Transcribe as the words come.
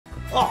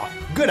Oh,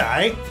 good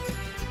day.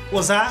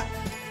 What's that?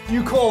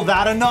 You call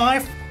that a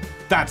knife?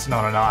 That's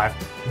not a knife.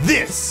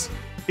 This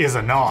is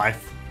a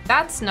knife.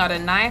 That's not a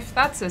knife,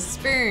 that's a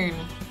spoon.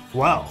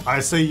 Well, I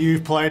see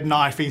you've played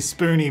Knifey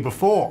Spoony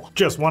before.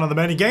 Just one of the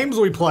many games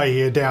we play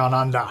here down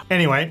under.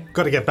 Anyway,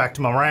 gotta get back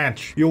to my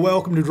ranch. You're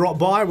welcome to drop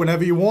by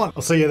whenever you want.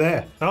 I'll see you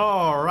there.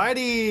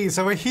 Alrighty,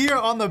 so we're here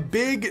on the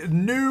big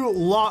new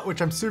lot,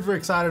 which I'm super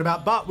excited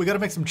about, but we gotta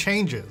make some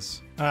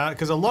changes.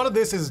 Because a lot of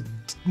this is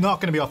not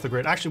going to be off the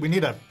grid. Actually, we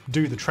need to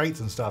do the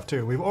traits and stuff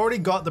too. We've already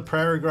got the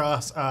prairie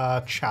grass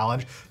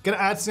challenge. Gonna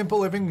add simple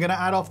living, gonna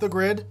add off the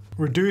grid,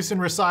 reduce and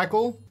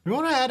recycle. We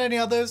want to add any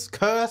others?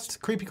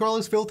 Cursed, creepy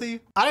crawlers, filthy.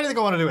 I don't think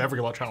I want to do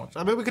every lot challenge.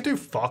 I mean, we could do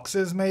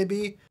foxes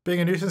maybe, being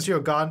a nuisance to your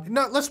garden.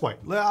 No, let's wait.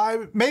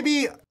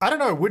 Maybe, I don't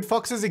know, would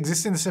foxes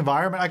exist in this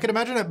environment? I could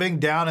imagine it being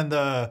down in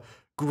the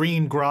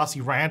green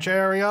grassy ranch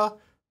area.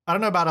 I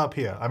don't know about up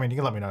here. I mean, you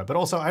can let me know. But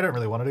also, I don't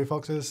really want to do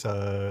foxes,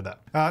 so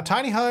that.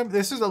 Tiny home,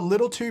 this is a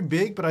little too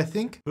big, but I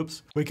think,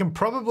 oops, we can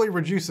probably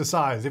reduce the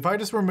size. If I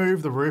just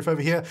remove the roof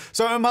over here.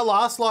 So in my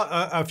last lot,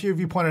 a few of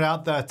you pointed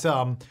out that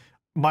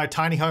my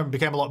tiny home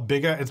became a lot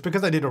bigger. It's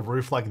because I did a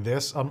roof like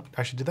this.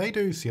 Actually, did they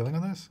do ceiling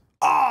on this?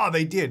 Oh,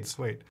 they did,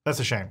 sweet. That's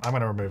a shame, I'm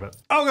gonna remove it.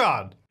 Oh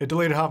God, it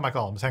deleted half my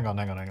columns. Hang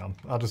on.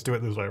 I'll just do it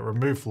this way,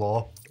 remove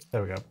floor.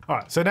 There we go. All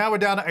right, so now we're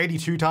down to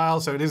 82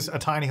 tiles, so it is a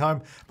tiny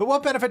home. But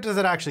what benefit does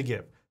it actually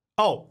give?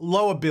 Oh,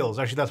 lower bills.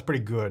 Actually, that's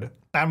pretty good.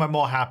 And we're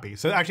more happy.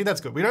 So actually,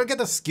 that's good. We don't get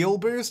the skill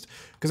boost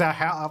because our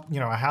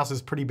house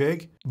is pretty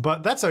big,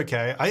 but that's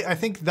okay. I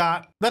think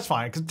that's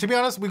fine. Because to be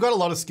honest, we've got a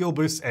lot of skill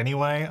boosts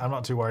anyway. I'm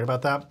not too worried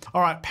about that.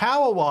 All right,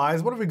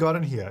 power-wise, what have we got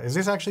in here? Is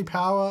this actually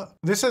power?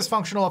 This says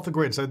functional off the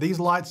grid. So these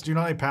lights do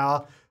not need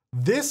power.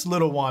 This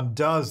little one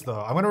does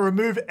though. I'm gonna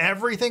remove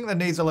everything that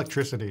needs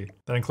electricity.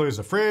 That includes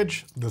the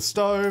fridge, the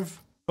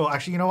stove. Oh,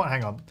 actually, you know what?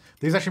 Hang on.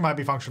 These actually might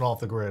be functional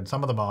off the grid.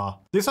 Some of them are.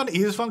 This one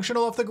is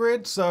functional off the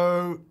grid,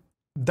 so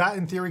that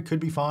in theory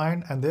could be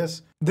fine. And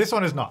this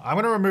one is not. I'm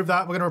gonna remove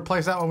that. We're gonna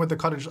replace that one with the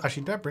cottage.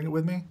 Actually, did I bring it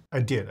with me? I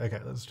did. Okay,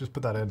 let's just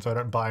put that in so I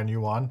don't buy a new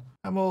one.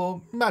 And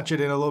we'll match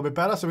it in a little bit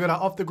better. So we got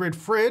our off the grid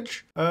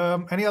fridge.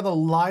 Any other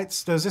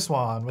lights? There's this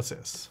one. What's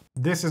this?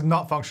 This is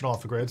not functional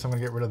off the grid, so I'm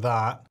gonna get rid of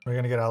that. We're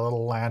gonna get our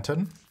little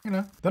lantern. You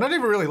know, they're not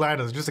even really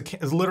lanterns.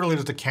 It's literally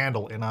just a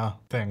candle in a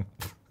thing.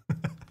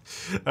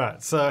 All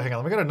right, so hang on,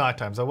 let me go to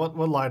nighttime. So what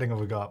lighting have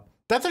we got?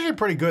 That's actually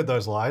pretty good,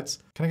 those lights.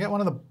 Can I get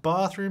one in the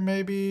bathroom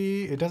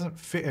maybe? It doesn't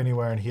fit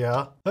anywhere in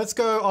here. Let's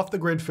go off the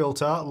grid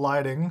filter,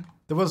 lighting.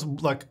 There was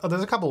like, oh,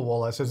 there's a couple of wall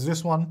lights. There's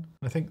this one,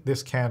 I think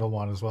this candle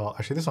one as well.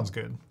 Actually, this one's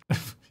good.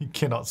 You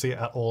cannot see it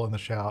at all in the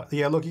shower.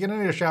 Yeah, look, you're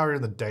gonna need a shower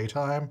in the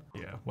daytime.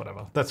 Yeah,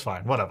 whatever, that's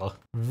fine, whatever.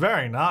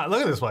 Very nice,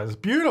 look at this place, it's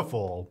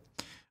beautiful.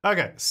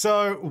 Okay,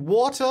 so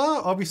water,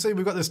 obviously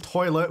we've got this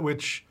toilet,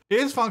 which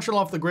is functional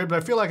off the grid, but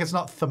I feel like it's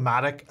not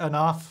thematic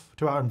enough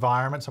to our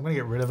environment, so I'm gonna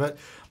get rid of it.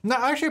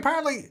 Now, actually,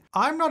 apparently,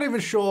 I'm not even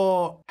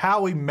sure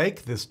how we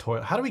make this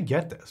toilet. How do we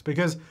get this?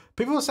 Because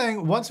people are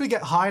saying once we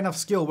get high enough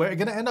skill, we're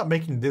gonna end up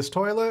making this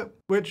toilet,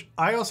 which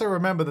I also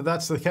remember that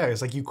that's the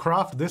case. Like you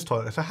craft this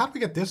toilet, so how do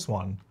we get this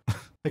one?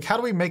 Like how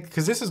do we make,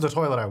 because this is the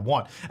toilet I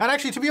want. And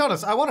actually, to be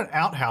honest, I want an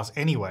outhouse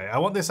anyway. I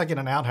want this like in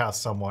an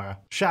outhouse somewhere.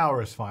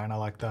 Shower is fine, I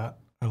like that.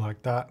 I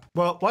like that.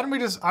 Well, why don't we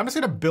I'm just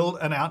gonna build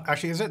an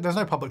actually, there's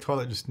no public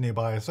toilet just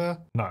nearby, is there?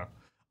 No.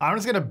 I'm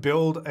just gonna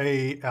build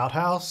a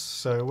outhouse.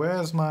 So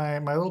where's my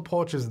little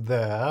porch is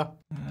there.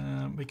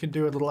 We could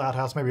do a little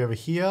outhouse maybe over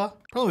here.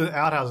 Probably the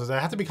outhouses, they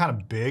have to be kind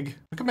of big.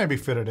 We could maybe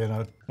fit it in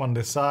a one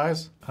this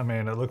size. I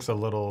mean, it looks a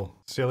little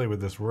silly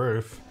with this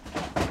roof.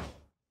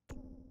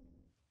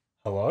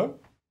 Hello?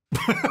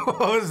 What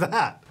was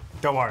that?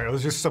 Don't worry, it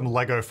was just some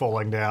Lego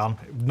falling down.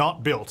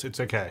 Not built, it's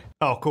okay.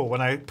 Oh, cool,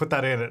 when I put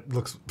that in, it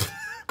looks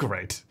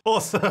great.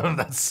 Awesome,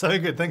 that's so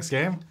good, thanks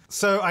game.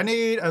 So I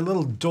need a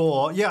little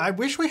door. Yeah, I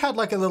wish we had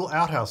like a little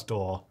outhouse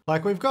door.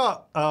 Like we've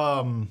got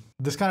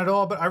this kind of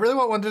door, but I really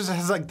want one that just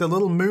has like the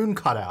little moon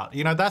cut out.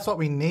 You know, that's what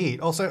we need.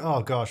 Also,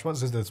 oh gosh, what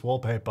is this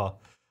wallpaper?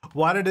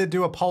 Why did it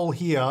do a pole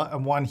here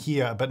and one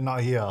here, but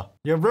not here?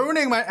 You're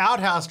ruining my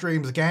outhouse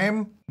dreams,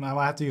 game. No,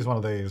 I have to use one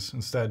of these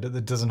instead.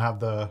 It doesn't have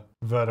the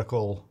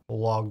vertical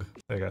log.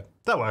 There you go.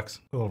 That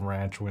works. A little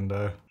ranch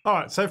window. All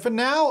right, so for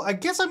now, I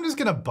guess I'm just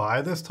gonna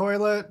buy this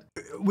toilet.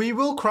 We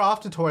will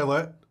craft a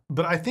toilet,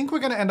 but I think we're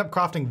gonna end up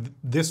crafting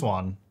this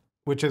one,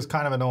 which is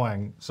kind of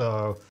annoying.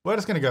 So we're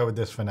just gonna go with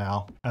this for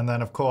now. And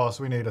then of course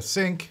we need a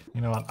sink.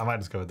 You know what, I might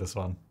just go with this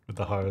one with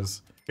the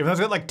hose. Even though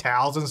it's got like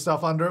towels and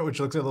stuff under it, which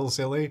looks a little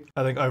silly,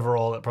 I think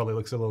overall it probably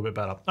looks a little bit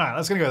better. All right,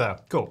 let's gonna go there.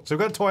 Cool, so we've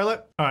got a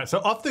toilet. All right, so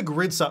off the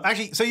grid stuff.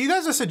 Actually, so you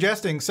guys are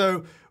suggesting,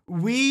 so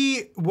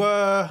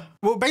well,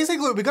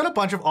 basically we got a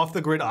bunch of off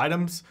the grid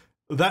items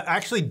that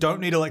actually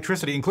don't need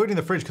electricity, including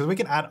the fridge, because we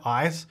can add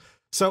ice.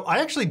 So I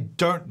actually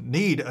don't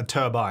need a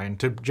turbine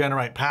to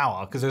generate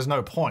power because there's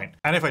no point.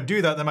 And if I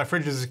do that, then my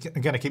fridge is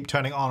gonna keep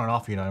turning on and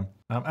off, you know.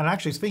 And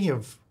actually, speaking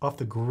of off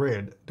the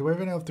grid, do we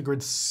ever know if the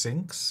grid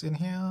sinks in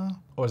here?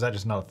 Or is that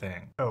just not a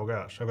thing? Oh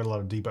gosh, I've got a lot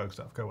of debug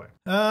stuff. Go away.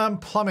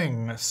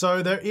 Plumbing.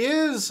 So there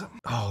is,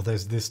 oh,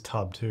 there's this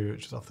tub too,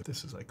 which is off.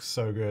 This is like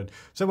so good.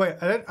 So wait,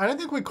 I don't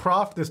think we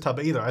craft this tub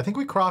either. I think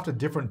we craft a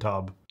different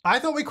tub. I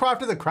thought we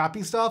crafted the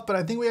crappy stuff, but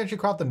I think we actually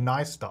craft the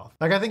nice stuff.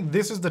 Like, I think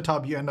this is the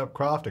tub you end up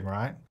crafting,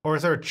 right? Or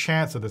is there a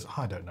chance of this?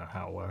 I don't know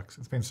how it works.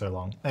 It's been so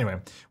long. Anyway,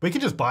 we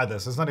can just buy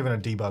this. It's not even a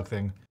debug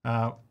thing.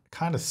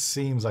 Kind of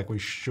seems like we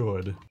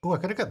should. Oh, I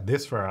could have got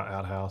this for our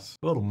outhouse.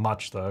 A little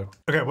much though.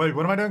 Okay, wait,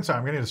 what am I doing? Sorry,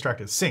 I'm getting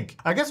distracted. Sink.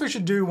 I guess we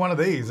should do one of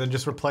these and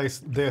just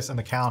replace this and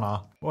the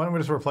counter. Why don't we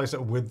just replace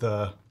it with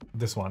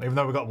this one? Even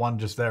though we got one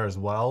just there as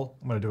well.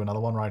 I'm gonna do another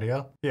one right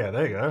here. Yeah,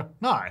 there you go.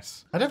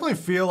 Nice. I definitely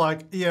feel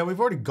like, yeah, we've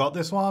already got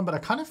this one, but I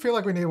kind of feel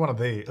like we need one of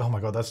these. Oh my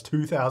God, that's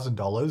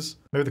 $2,000.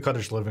 Maybe the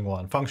cottage living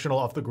one. Functional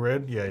off the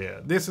grid. Yeah.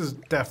 This is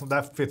definitely,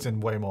 that fits in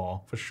way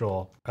more for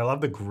sure. I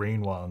love the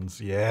green ones.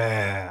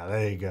 Yeah,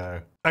 there you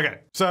go. Okay,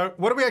 so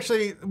what do we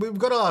actually, we've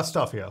got all our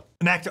stuff here.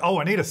 Oh,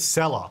 I need a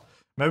cellar.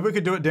 Maybe we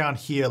could do it down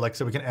here, like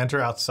so we can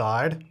enter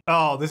outside.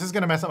 Oh, this is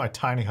gonna mess up my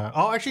tiny home.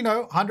 Oh, actually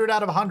no, 100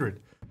 out of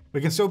 100.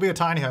 We can still be a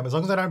tiny home as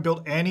long as I don't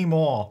build any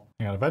more.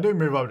 Hang on, if I do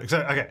move over,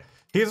 so, okay,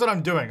 here's what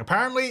I'm doing.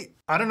 Apparently,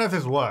 I don't know if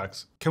this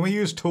works. Can we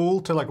use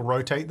tool to like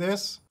rotate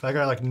this? I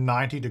go like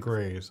 90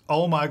 degrees.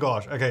 Oh my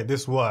gosh, okay,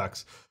 this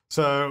works.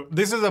 So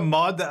this is a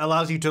mod that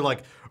allows you to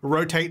like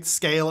rotate,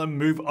 scale, and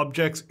move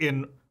objects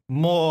in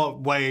more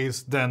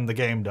ways than the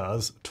game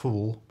does.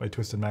 Tool by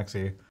Twisted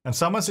Maxi. And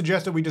someone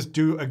suggested we just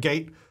do a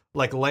gate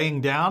like laying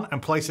down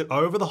and place it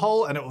over the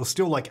hole and it will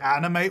still like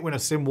animate when a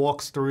sim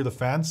walks through the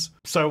fence.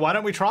 So why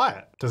don't we try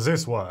it? Does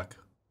this work?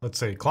 Let's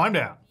see, climb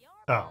down.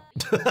 Oh,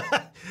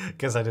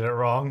 guess I did it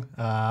wrong.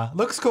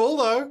 Looks cool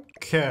though.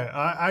 Okay,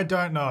 I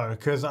don't know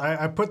because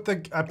I put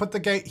the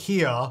gate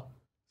here.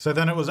 So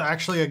then it was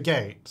actually a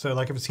gate. So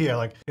like if it's here,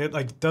 like it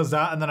like does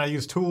that and then I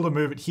use tool to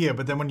move it here.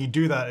 But then when you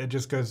do that, it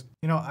just goes,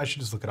 you know, I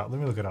should just look it up. Let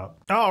me look it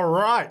up. All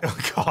right. Oh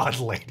God,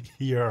 lady,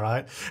 you're all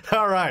right.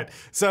 All right.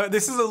 So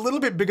this is a little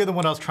bit bigger than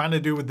what I was trying to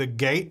do with the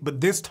gate, but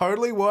this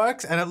totally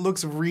works and it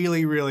looks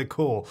really, really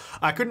cool.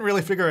 I couldn't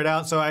really figure it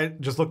out. So I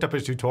just looked up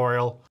his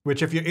tutorial,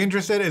 which if you're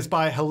interested is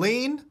by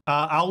Helene.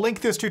 I'll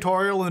link this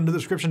tutorial in the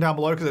description down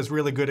below because it's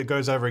really good. It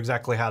goes over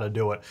exactly how to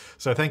do it.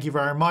 So thank you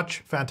very much.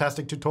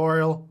 Fantastic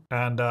tutorial.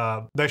 And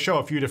they show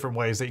a few different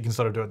ways that you can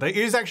sort of do it. There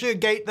is actually a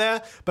gate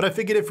there, but I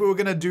figured if we were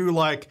gonna do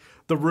like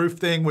the roof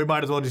thing, we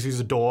might as well just use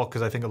a door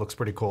because I think it looks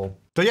pretty cool.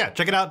 So yeah,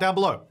 check it out down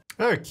below.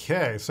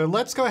 Okay, so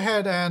let's go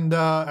ahead and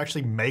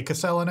actually make a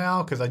cellar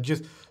now because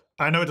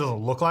I know it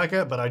doesn't look like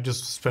it, but I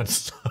just spent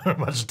so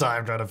much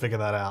time trying to figure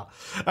that out.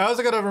 I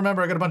also gotta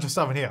remember I got a bunch of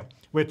stuff in here,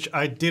 which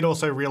I did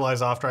also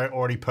realize after I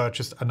already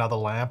purchased another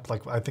lamp.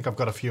 Like I think I've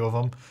got a few of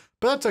them,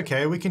 but that's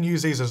okay. We can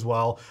use these as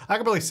well. I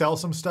can probably sell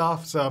some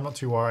stuff, so I'm not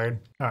too worried.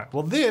 All right,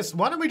 well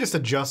why don't we just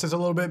adjust this a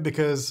little bit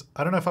because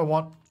I don't know if I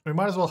want, we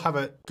might as well have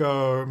it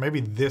go maybe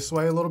this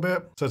way a little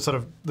bit. So it's sort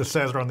of, the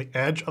stairs are on the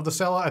edge of the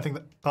cellar. I think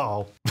that,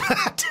 uh-oh.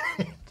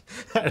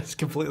 I just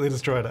completely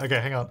destroyed it. Okay,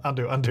 hang on,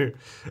 undo.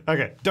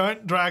 Okay,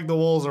 don't drag the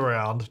walls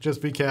around,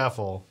 just be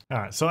careful. All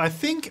right, so I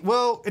think,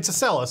 well, it's a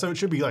cellar, so it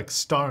should be like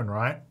stone,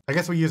 right? I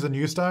guess we use the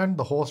new stone,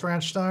 the horse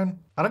ranch stone.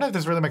 I don't know if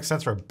this really makes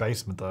sense for a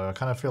basement though. I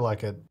kind of feel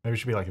like it maybe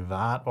should be like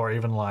that, or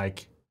even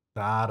like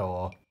that,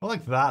 or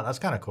like that. That's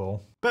kind of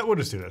cool. But we'll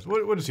just do this.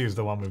 We'll just use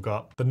the one we've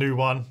got, the new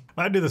one.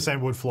 I'd do the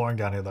same wood flooring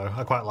down here though.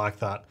 I quite like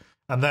that.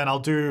 And then I'll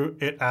do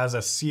it as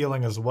a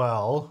ceiling as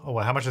well. Oh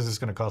wait, how much is this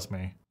gonna cost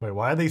me? Wait,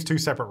 why are these two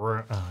separate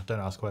rooms? Oh,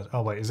 don't ask questions.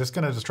 Oh wait, is this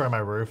gonna destroy my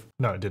roof?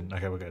 No, it didn't.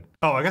 Okay, we're good.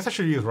 Oh, I guess I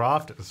should use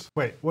rafters.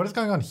 Wait, what is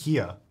going on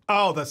here?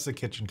 Oh, that's the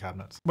kitchen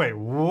cabinets. Wait,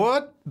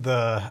 what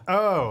the,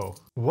 oh,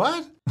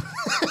 what?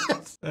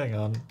 Hang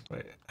on,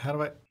 wait,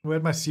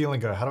 where'd my ceiling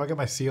go? How do I get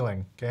my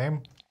ceiling?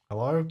 Game?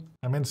 Hello?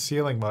 I'm in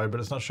ceiling mode, but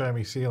it's not showing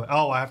me ceiling.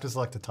 Oh, I have to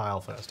select a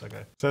tile first,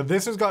 okay. So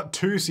this has got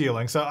two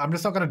ceilings, so I'm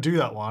just not gonna do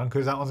that one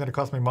because that one's gonna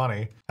cost me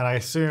money. And I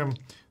assume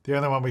the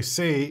only one we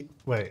see,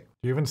 wait,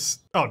 you even,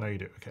 oh no you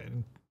do, okay.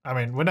 I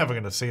mean, we're never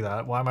gonna see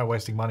that. Why am I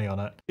wasting money on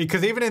it?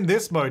 Because even in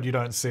this mode, you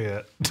don't see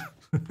it.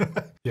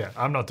 Yeah,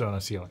 I'm not doing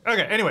a ceiling.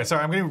 Okay, anyway,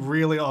 sorry, I'm getting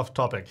really off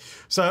topic.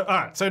 So, all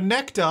right, so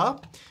Nectar,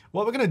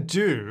 what we're gonna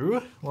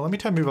do, well, let me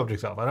turn move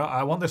objects off.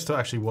 I want this to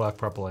actually work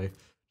properly.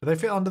 Do they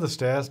fit under the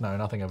stairs? No,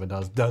 nothing ever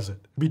does it?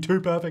 It'd be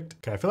too perfect.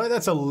 Okay, I feel like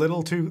that's a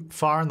little too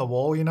far in the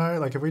wall, you know?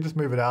 Like if we just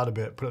move it out a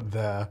bit, put it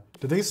there.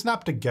 Do these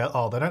snap together?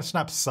 Oh, they don't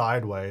snap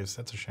sideways.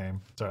 That's a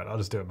shame. It's all right, I'll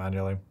just do it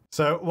manually.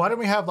 So why don't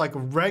we have like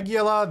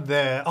regular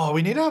there? Oh,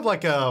 we need to have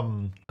like,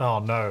 oh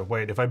no,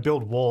 wait, if I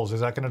build walls, is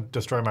that gonna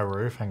destroy my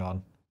roof? Hang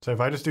on. So if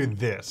I just do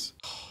this.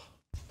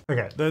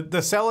 Okay,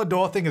 the cellar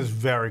door thing is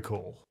very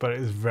cool, but it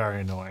is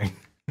very annoying.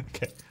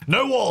 Okay,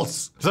 no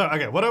walls. So,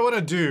 okay, what I want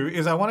to do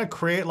is I want to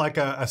create like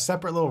a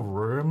separate little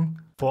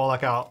room for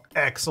like our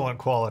excellent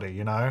quality,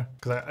 you know?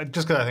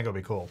 Just because I think it'll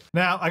be cool.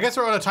 Now, I guess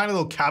we're on a tiny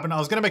little cabin. I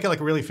was going to make it like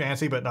really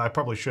fancy, but no, I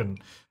probably shouldn't.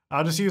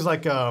 I'll just use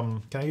like,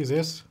 can I use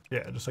this?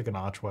 Yeah, just like an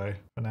archway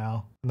for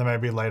now. And then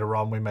maybe later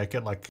on we make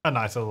it like a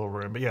nicer little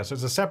room. But yeah, so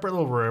it's a separate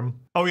little room.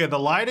 Oh yeah, the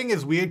lighting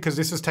is weird because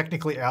this is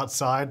technically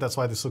outside. That's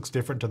why this looks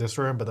different to this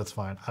room, but that's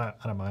fine. I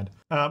don't mind.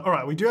 All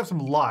right, we do have some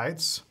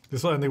lights.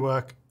 This will only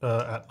work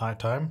at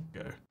nighttime.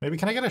 Go. Maybe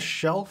can I get a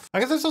shelf? I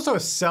guess there's also a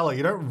cellar.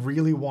 You don't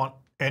really want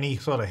any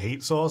sort of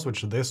heat source,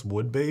 which this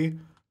would be.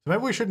 So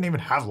maybe we shouldn't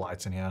even have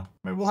lights in here.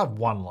 Maybe we'll have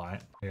one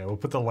light. Yeah, we'll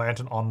put the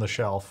lantern on the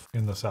shelf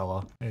in the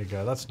cellar. There you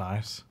go, that's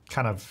nice.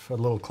 Kind of a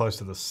little close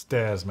to the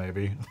stairs,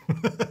 maybe.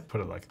 Put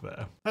it like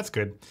there. That's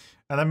good.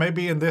 And then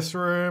maybe in this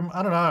room,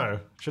 I don't know.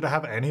 Should I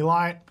have any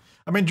light?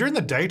 I mean, during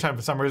the daytime,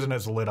 for some reason,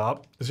 it's lit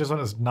up. It's just when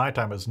it's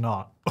nighttime, it's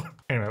not.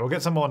 Anyway, we'll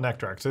get some more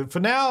Nectrax. So for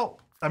now,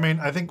 I mean,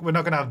 I think we're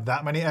not gonna have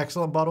that many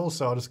excellent bottles,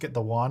 so I'll just get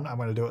the one. I'm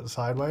gonna do it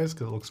sideways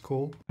because it looks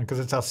cool. And because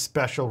it's our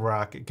special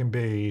rack, it can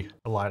be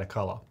a lighter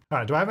color. All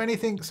right, do I have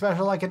anything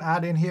special I can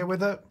add in here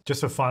with it?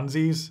 Just for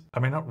funsies? I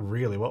mean, not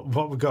really.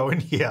 What would go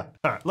in here?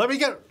 All right,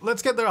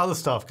 let's get the other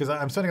stuff because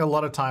I'm spending a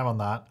lot of time on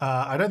that.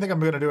 I don't think I'm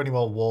gonna do any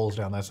more walls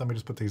down there, so let me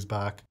just put these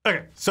back.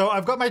 Okay, so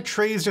I've got my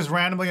trees just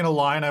randomly in a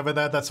line over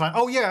there. That's fine.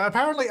 Oh yeah,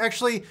 apparently,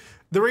 actually,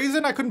 the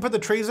reason I couldn't put the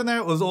trees in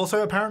there was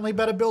also apparently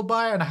better build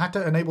by, and I had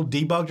to enable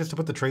debug just to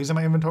put the trees in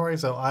my inventory,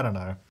 so I don't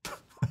know.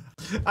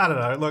 I don't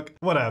know, look,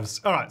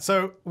 whatevs. All right,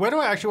 so where do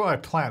I actually want my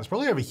plants?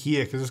 Probably over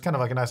here, because it's kind of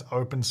like a nice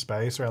open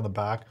space around the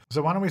back.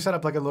 So why don't we set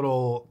up like a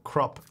little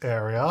crop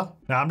area?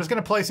 Now I'm just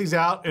gonna place these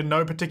out in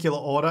no particular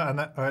order, and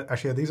that,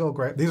 actually, are these all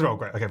grape? These are all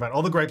grape. Okay, fine,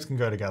 all the grapes can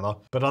go together.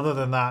 But other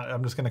than that,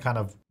 I'm just gonna kind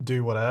of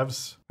do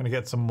whatevs. I'm gonna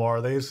get some more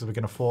of these, so we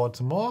can afford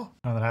some more.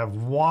 And then have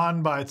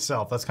one by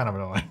itself. That's kind of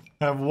annoying.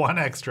 I have one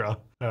extra.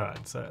 All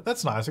right, so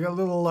that's nice. We got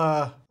a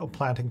little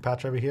planting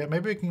patch over here.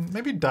 Maybe we can,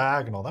 maybe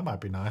diagonal. That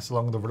might be nice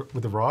along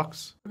with the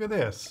rocks. Look at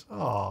this.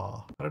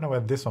 Oh, I don't know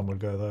where this one would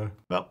go though.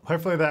 Well,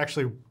 hopefully they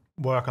actually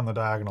work on the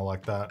diagonal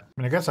like that. I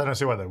mean, I guess I don't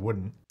see why they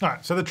wouldn't. All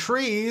right, so the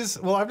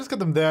trees, well, I've just got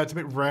them there. It's a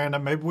bit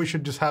random. Maybe we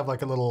should just have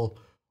like a little,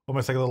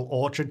 almost like a little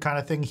orchard kind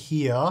of thing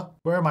here.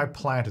 Where are my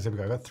planters? Here we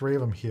go. I got 3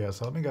 of them here.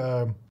 So let me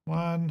go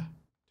 1,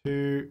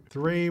 2,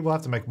 3. We'll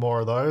have to make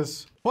more of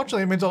those.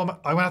 Fortunately, it means I'm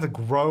gonna have to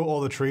grow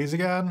all the trees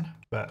again,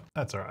 but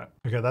that's all right.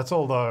 Okay, that's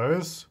all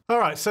those. All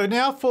right, so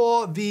now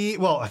for the,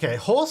 well, okay,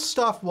 horse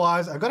stuff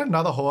wise, I got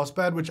another horse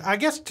bed, which I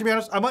guess, to be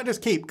honest, I might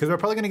just keep because we're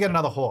probably gonna get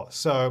another horse.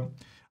 So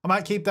I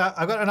might keep that.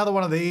 I've got another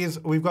one of these.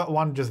 We've got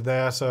one just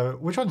there. So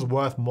which one's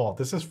worth more?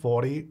 This is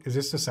 40. Is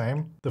this the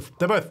same?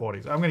 They're both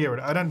 40s. I'm gonna get rid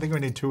of it. I don't think we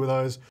need 2 of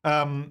those.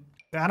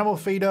 The animal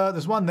feeder,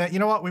 there's one there. You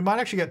know what? We might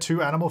actually get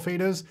 2 animal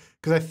feeders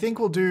because I think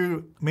we'll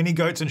do mini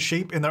goats and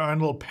sheep in their own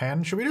little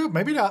pen. Should we do it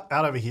maybe out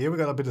over here? We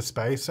got a bit of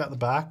space at the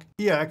back.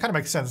 Yeah, it kind of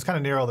makes sense. It's kind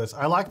of near all this.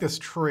 I like this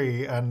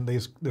tree and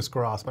this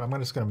grass, but I'm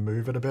just going to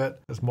move it a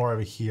bit. There's more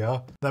over here.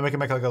 Then we can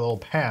make like a little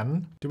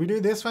pen. Do we do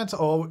this fence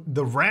or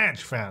the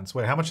ranch fence?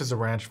 Wait, how much is the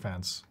ranch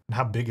fence? And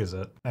how big is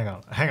it? Hang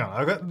on.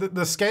 I've got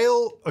the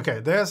scale.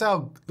 Okay, there's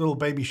our little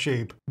baby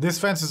sheep. This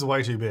fence is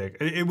way too big.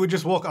 It would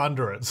just walk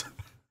under it.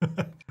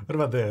 What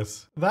about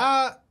this?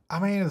 That, I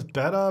mean, it's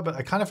better, but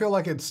I kind of feel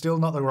like it's still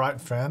not the right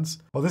fence.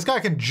 Well, this guy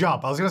can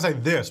jump. I was gonna say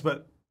this,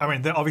 but I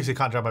mean, they obviously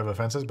can't jump over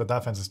fences, but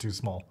that fence is too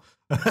small.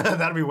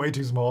 That'd be way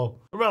too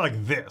small. What about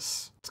like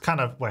this? It's kind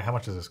of, wait, how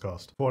much does this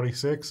cost?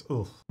 46?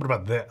 Ooh, what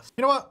about this?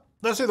 You know what?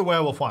 Let's do the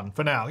werewolf one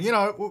for now. You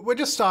know, we're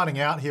just starting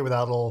out here with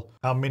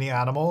our mini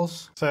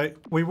animals. So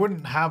we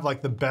wouldn't have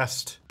like the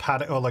best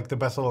paddock or like the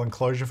best little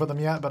enclosure for them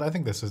yet, but I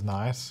think this is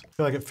nice. I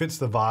feel like it fits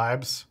the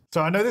vibes.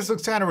 So I know this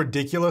looks kind of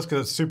ridiculous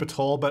because it's super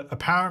tall, but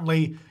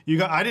apparently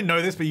I didn't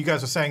know this, but you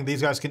guys were saying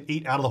these guys can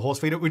eat out of the horse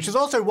feeder, which is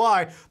also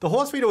why the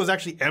horse feeder was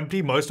actually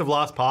empty most of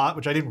last part,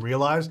 which I didn't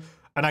realize.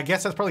 And I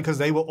guess that's probably because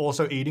they were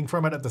also eating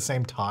from it at the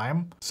same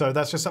time. So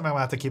that's just something I'm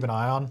gonna have to keep an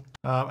eye on.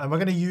 And we're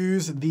gonna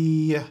use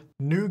the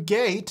new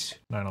gate.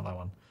 No, not that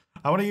one.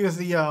 I wanna use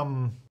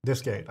the,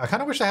 this gate. I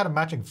kind of wish I had a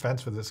matching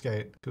fence for this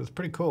gate because it's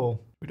pretty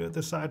cool. We do it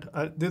this side.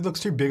 It looks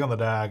too big on the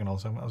diagonal,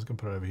 so I was gonna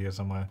put it over here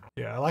somewhere.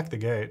 Yeah, I like the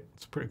gate.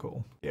 It's pretty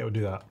cool. Yeah, we'll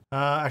do that.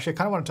 Actually, I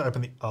kind of wanted to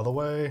open the other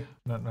way.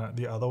 No,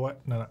 the other way.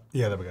 No.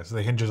 Yeah, there we go. So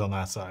the hinges on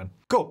that side.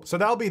 Cool. So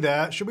that'll be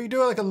there. Should we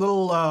do like a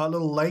little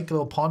lake,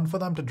 little pond for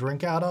them to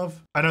drink out of?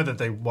 I know that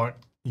they won't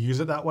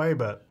use it that way,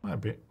 but might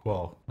be,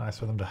 well, nice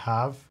for them to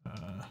have.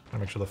 I'll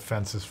make sure the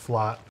fence is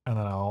flat, and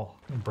then I'll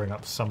bring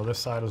up some of this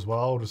side as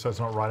well, just so it's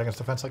not right against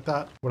the fence like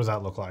that. What does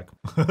that look like?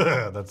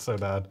 That's so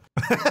bad.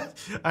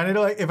 I need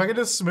to like, if I could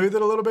just smooth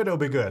it a little bit, it'll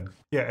be good.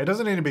 Yeah, it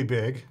doesn't need to be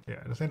big. Yeah,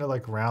 I just need to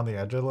like round the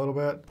edge a little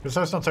bit, just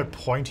so it's not so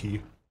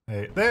pointy.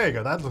 Hey, there you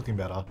go, that's looking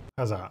better.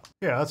 How's that?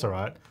 Yeah, that's all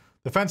right.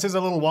 The fence is a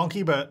little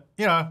wonky, but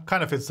you know,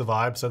 kind of fits the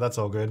vibe, so that's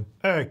all good.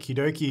 Okie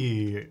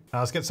dokie. Now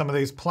let's get some of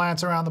these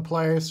plants around the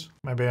place.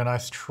 Maybe a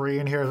nice tree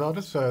in here as well,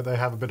 just so they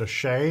have a bit of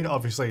shade.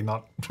 Obviously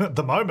not at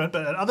the moment,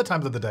 but at other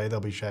times of the day, there'll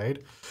be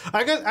shade.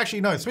 I guess,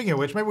 actually, no, speaking of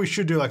which, maybe we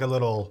should do like a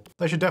little,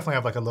 they should definitely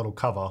have like a little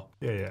cover.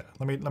 Yeah.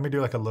 Let me do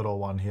like a little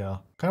one here.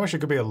 Kind of wish it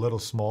could be a little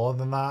smaller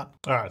than that.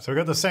 All right, so we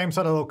got the same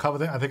sort of little cover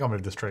thing. I think I'll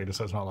move this tree just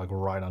so it's not like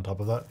right on top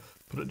of that.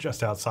 Put it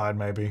just outside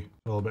maybe,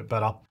 a little bit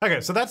better.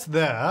 Okay, so that's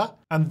there.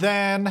 And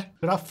then,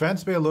 should our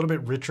fence be a little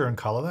bit richer in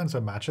color then? So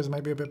it matches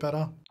maybe a bit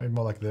better? Maybe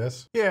more like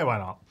this? Yeah, why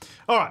not?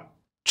 All right,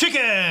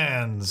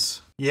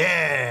 chickens!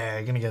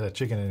 Yeah, gonna get a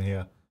chicken in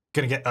here.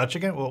 Gonna get a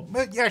chicken? Well,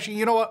 yeah, actually,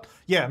 you know what?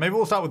 Yeah, maybe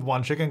we'll start with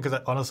one chicken because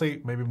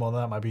honestly, maybe more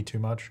than that might be too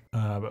much.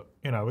 But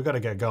you know, we got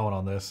to get going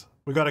on this.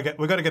 We got to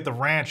get the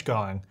ranch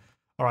going.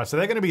 All right, so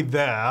they're gonna be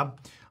there.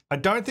 I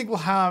don't think we'll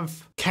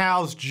have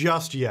cows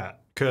just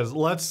yet because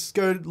let's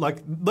you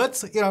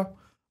know,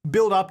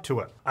 build up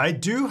to it. I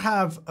do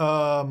have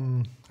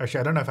actually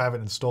I don't know if I have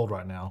it installed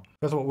right now.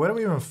 First of all, where do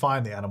we even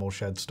find the animal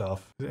shed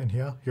stuff? Is it in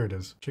here? Here it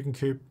is. Chicken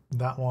coop,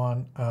 that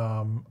one.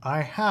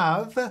 I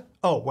have,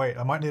 oh wait,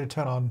 I might need to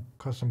turn on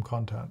custom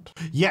content.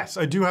 Yes,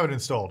 I do have it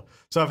installed.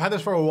 So I've had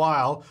this for a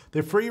while.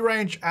 The free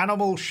range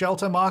animal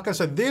shelter marker.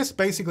 So this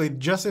basically,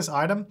 just this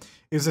item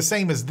is the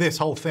same as this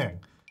whole thing.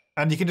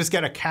 And you can just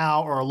get a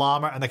cow or a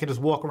llama and they can just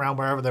walk around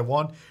wherever they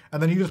want.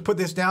 And then you just put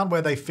this down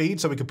where they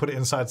feed, so we can put it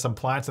inside some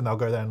plants and they'll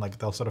go there and like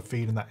they'll sort of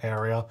feed in that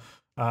area.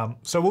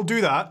 So we'll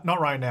do that, not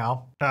right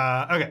now.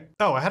 Okay.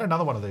 Oh, I had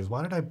another one of these.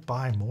 Why did I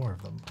buy more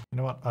of them? You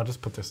know what? I'll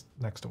just put this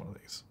next to one of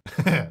these.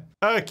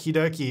 Okie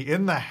dokie.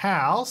 In the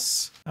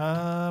house.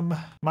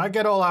 Might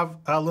get all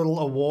our little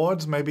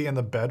awards maybe in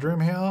the bedroom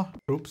here.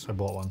 Oops, I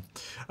bought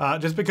one.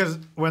 Just because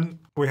when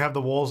we have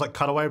the walls like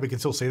cut away, we can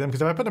still see them.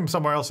 Because if I put them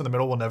somewhere else in the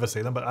middle, we'll never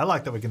see them. But I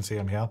like that we can see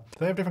them here. Do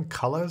they have different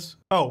colors?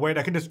 Oh, wait,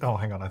 I can just, oh,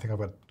 hang on. I think I've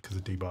got, because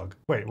of debug.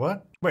 Wait,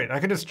 what? Wait, I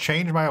can just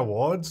change my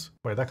awards?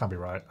 Wait, that can't be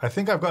right. I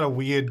think I've got a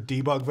weird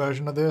debug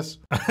version of this.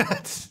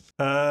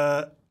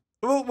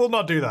 We'll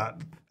not do that.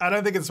 I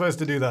don't think it's supposed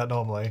to do that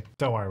normally.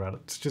 Don't worry about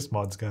it. It's just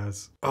mods,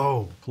 guys.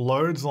 Oh,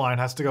 clothesline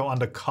has to go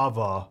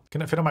undercover.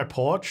 Can it fit on my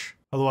porch?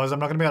 Otherwise, I'm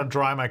not gonna be able to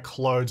dry my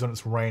clothes when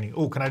it's raining.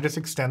 Oh, can I just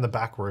extend the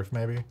back roof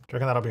maybe? Do you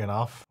reckon that'll be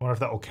enough? I wonder if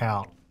that will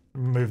count.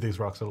 Move these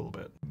rocks a little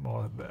bit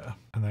more there.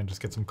 And then just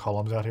get some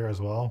columns out here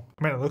as well.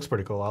 I mean, it looks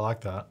pretty cool. I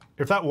like that.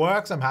 If that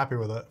works, I'm happy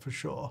with it for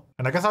sure.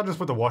 And I guess I'll just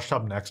put the wash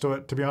tub next to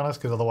it, to be honest,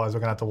 because otherwise we're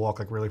gonna have to walk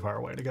like really far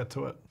away to get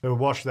to it. So we'll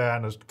wash there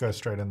and just go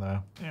straight in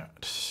there. Yeah.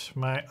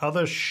 My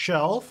other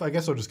shelf, I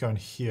guess I'll just go in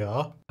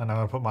here. And I'm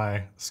gonna put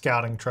my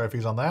scouting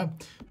trophies on there.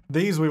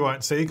 These we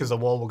won't see because the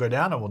wall will go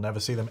down and we'll never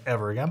see them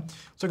ever again.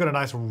 So I've got a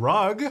nice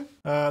rug.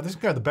 This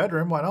can go in the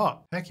bedroom, why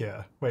not? Heck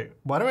yeah. Wait,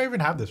 why do I even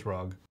have this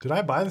rug? Did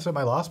I buy this at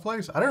my last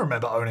place? I don't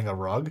remember owning a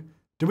rug.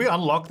 Did we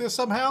unlock this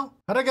somehow?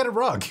 How'd I get a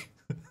rug?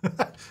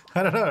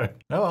 I don't know.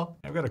 Oh well,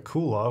 I've got a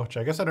cooler, which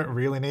I guess I don't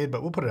really need,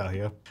 but we'll put it out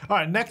here. All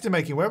right, nectar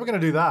making, where are we gonna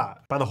do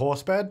that? By the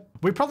horse bed?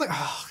 We probably,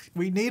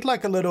 we need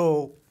like a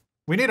little,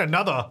 we need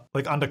another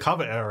like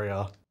undercover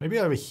area. Maybe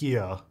over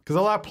here, because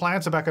all our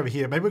plants are back over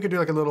here. Maybe we could do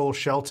like a little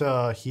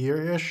shelter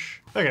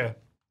here-ish. Okay,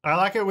 I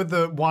like it with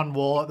the one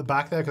wall at the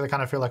back there because I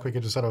kind of feel like we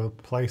could just sort of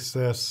place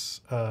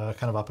this kind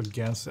of up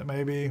against it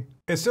maybe.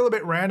 It's still a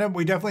bit random.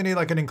 We definitely need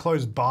like an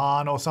enclosed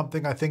barn or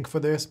something I think for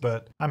this,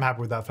 but I'm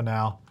happy with that for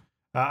now.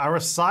 Our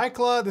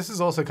recycler, this is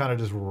also kind of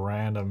just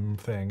random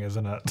thing,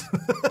 isn't it?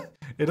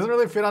 It doesn't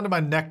really fit under my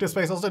nectar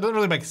space. Also, it doesn't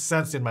really make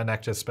sense in my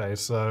nectar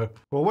space. So,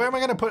 well, where am I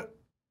gonna put,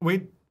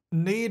 we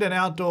need an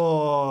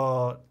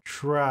outdoor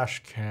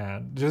trash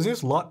can. Does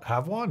this lot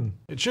have one?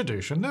 It should do,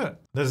 shouldn't it?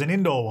 There's an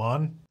indoor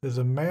one. There's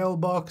a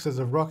mailbox, there's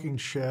a rocking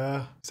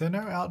chair. Is there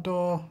no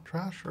outdoor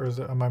trash or is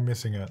it, am I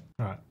missing it?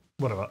 All right,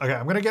 whatever. Okay,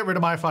 I'm gonna get rid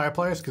of my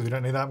fireplace because we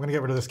don't need that. I'm gonna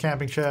get rid of this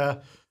camping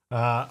chair.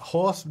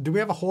 Horse, do we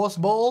have a horse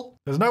ball?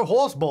 There's no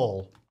horse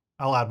ball.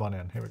 I'll add one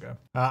in, here we go.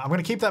 I'm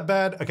gonna keep that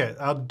bed. Okay,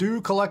 our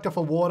dew collector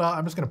for water,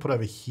 I'm just gonna put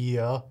over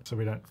here so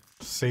we don't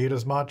see it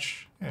as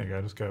much. There you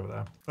go, just go over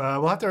there.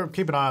 We'll have to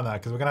keep an eye on that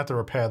because we're gonna have to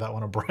repair that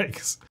when it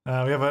breaks. We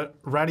have a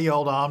ratty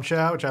old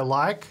armchair, which I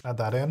like. Add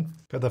that in.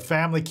 Got the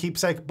family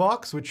keepsake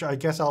box, which I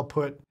guess I'll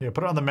put, yeah,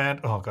 put it on the man.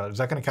 Oh God, is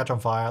that gonna catch on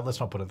fire?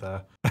 Let's not put it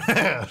there.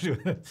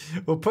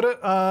 We'll put it,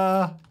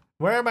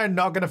 where am I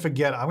not gonna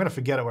forget it? I'm gonna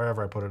forget it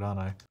wherever I put it, aren't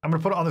I? I'm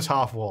gonna put it on this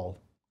half wall.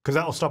 Because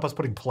that will stop us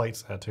putting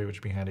plates there too, which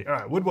would be handy. All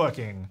right,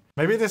 woodworking.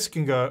 Maybe this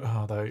can go,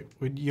 oh, though,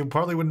 you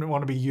probably wouldn't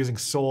want to be using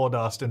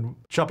sawdust and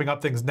chopping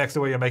up things next to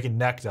where you're making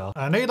nectar.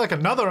 I need like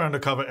another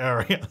undercover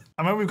area.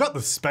 I mean, we've got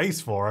the space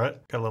for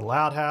it. Got a little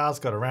outhouse,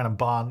 got a random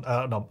barn.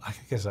 No, I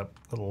guess a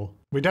little,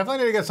 we definitely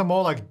need to get some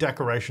more like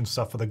decoration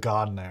stuff for the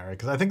garden area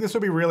because I think this would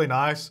be really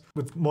nice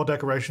with more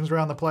decorations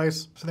around the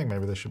place. So I think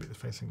maybe this should be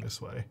facing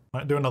this way.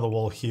 Might do another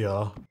wall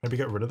here. Maybe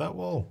get rid of that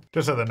wall.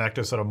 Just so the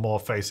nectar's sort of more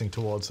facing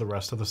towards the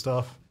rest of the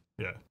stuff.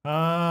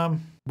 Yeah.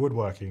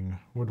 Woodworking.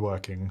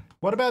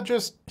 What about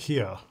just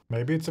here?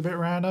 Maybe it's a bit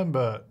random,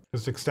 but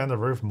just extend the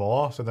roof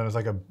more. So then it's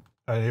like an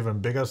even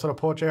bigger sort of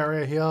porch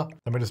area here.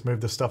 Then we just move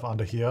this stuff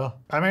under here.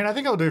 I mean, I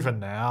think I'll do for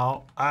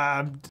now.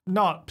 I'm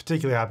not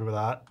particularly happy with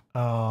that.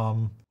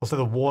 Also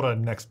the water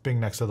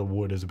being next to the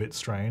wood is a bit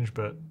strange,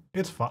 but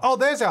it's fine. Oh,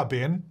 there's our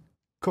bin.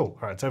 Cool,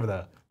 all right, it's over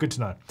there. Good to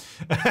know.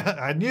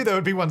 I knew there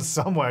would be one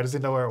somewhere, I just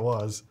didn't know where it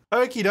was.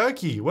 Okie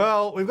dokie,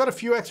 well, we've got a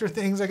few extra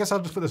things. I guess I'll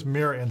just put this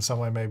mirror in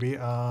somewhere maybe.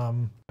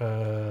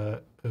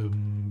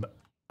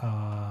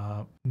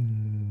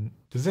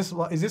 Is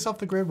this off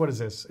the grid? What is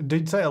this? It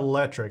did say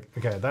electric.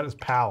 Okay, that is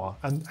power.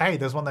 And hey,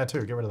 there's one there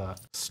too. Get rid of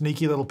that.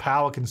 Sneaky little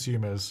power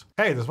consumers.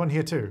 Hey, there's one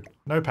here too.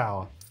 No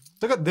power.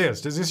 Look at this.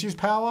 Does this use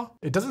power?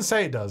 It doesn't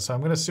say it does, so I'm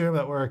going to assume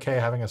that we're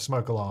okay having a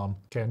smoke alarm.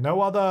 Okay, no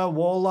other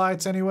wall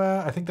lights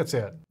anywhere. I think that's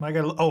it.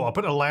 Oh, I'll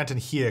put a lantern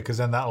here because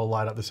then that will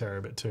light up this area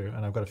a bit too.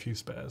 And I've got a few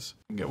spares.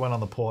 I can get one on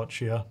the porch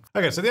here.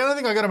 Okay, so the other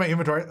thing I got in my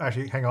inventory,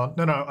 actually, hang on.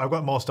 No, I've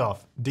got more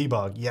stuff.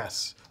 Debug,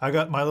 yes. I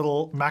got my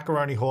little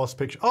macaroni horse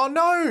picture. Oh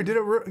no, did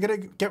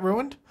it get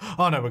ruined?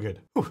 Oh no, we're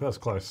good. Ooh, that was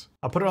close.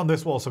 I'll put it on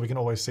this wall so we can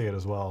always see it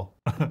as well.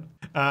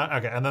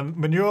 Okay, and then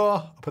manure,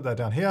 I'll put that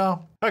down here.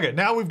 Okay,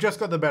 now we've just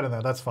got the bed in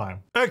there, that's fine.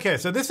 Okay,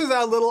 so this is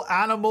our little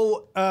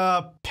animal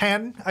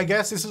pen, I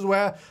guess. This is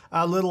where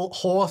our little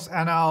horse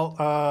and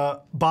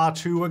our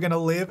Batu are gonna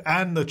live,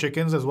 and the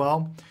chickens as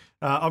well.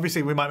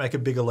 Obviously, we might make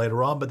it bigger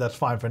later on, but that's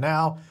fine for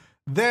now.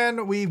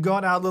 Then we've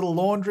got our little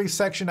laundry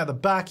section at the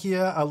back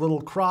here, our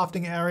little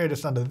crafting area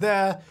just under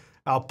there,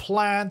 our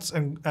plants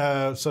and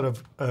sort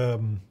of,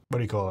 what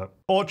do you call it?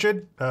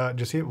 Orchard,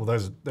 just here. Well,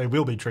 they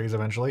will be trees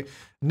eventually.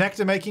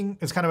 Nectar making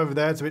is kind of over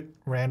there. It's a bit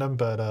random,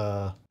 but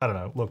I don't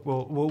know. Look,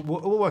 we'll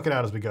work it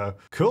out as we go.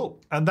 Cool,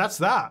 and that's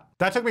that.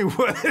 That took me,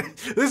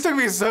 this took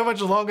me so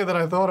much longer than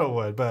I thought it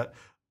would, but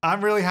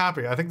I'm really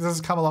happy. I think this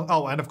has come along.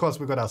 Oh, and of course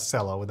we've got our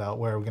cellar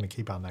where we're going to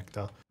keep our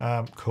nectar.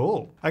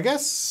 Cool. I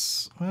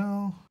guess,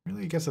 well,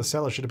 really, I guess the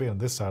cellar should have been on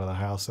this side of the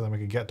house so then we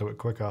could get to it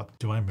quicker.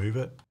 Do I move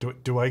it?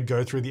 Do I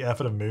go through the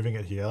effort of moving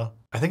it here?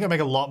 I think it'd make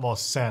a lot more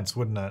sense,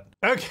 wouldn't it?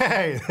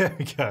 Okay, there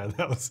we go.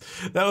 That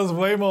was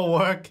way more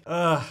work.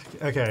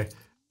 Okay.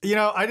 You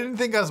know, I didn't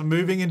think us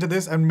moving into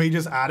this and me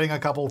just adding a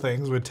couple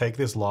things would take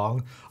this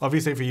long.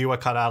 Obviously for you, I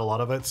cut out a lot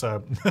of it,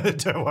 so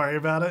don't worry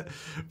about it.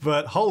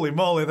 But holy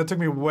moly, that took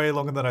me way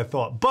longer than I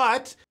thought.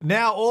 But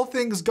now all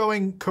things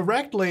going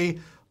correctly,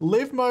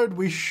 live mode,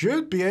 we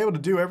should be able to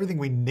do everything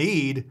we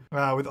need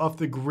with off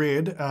the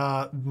grid.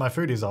 My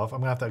food is off. I'm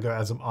gonna have to go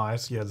add some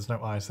ice. Yeah, there's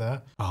no ice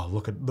there. Oh,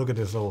 look at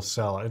this little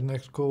cellar. Isn't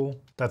that cool?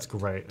 That's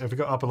great. If we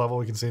go upper level,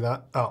 we can see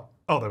that. Oh,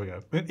 there we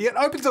go. It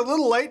opens a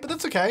little late, but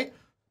that's okay.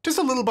 Just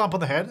a little bump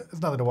on the head.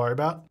 There's nothing to worry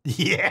about.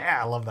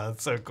 Yeah, I love that.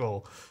 It's so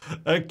cool.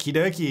 Okie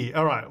dokie.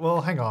 All right, well,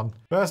 hang on.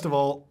 First of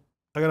all,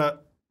 I gotta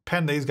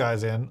pen these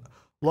guys in.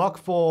 Lock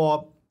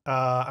for,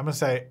 I'm gonna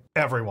say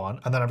everyone,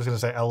 and then I'm just gonna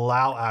say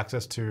allow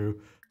access to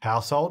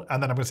household,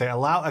 and then I'm gonna say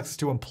allow access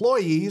to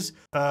employees,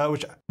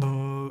 which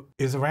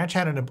is a ranch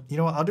hand, and you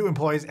know what? I'll do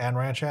employees and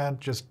ranch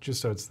hand just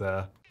so it's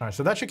there. All right,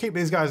 so that should keep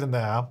these guys in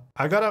there.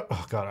 I gotta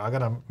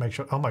make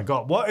sure. Oh my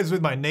God, what is with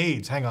my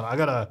needs? Hang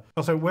on,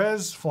 also,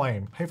 where's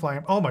Flame? Hey,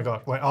 Flame. Oh my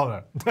God, wait, oh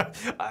no.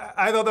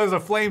 I thought those are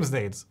Flame's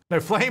needs.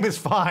 No, Flame is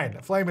fine.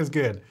 Flame is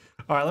good.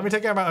 All right, let me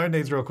take care of my own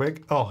needs real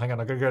quick. Oh, hang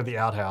on, I gotta go to the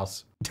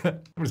outhouse. Let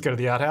me just go to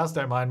the outhouse,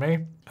 don't mind me.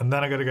 And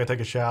then I gotta go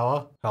take a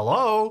shower.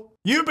 Hello?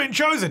 You've been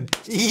chosen.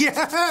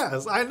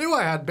 Yes, I knew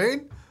I had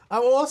been.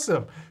 I'm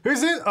awesome.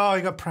 Who's it? Oh,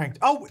 you got pranked.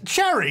 Oh,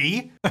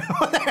 Cherry?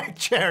 What the heck,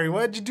 Cherry?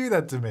 Why'd you do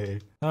that to me?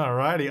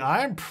 Alrighty,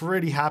 I'm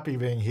pretty happy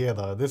being here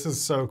though. This is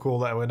so cool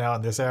that we're now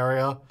in this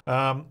area.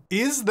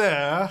 Is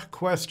there,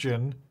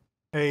 question,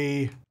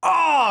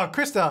 Oh,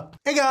 Krista.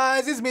 Hey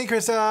guys, it's me,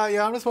 Krista.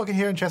 Yeah, I'm just walking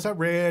here in Chestnut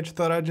Ridge.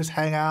 Thought I'd just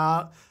hang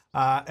out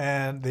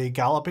and the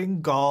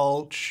Galloping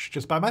Gulch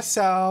just by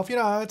myself. You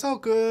know, it's all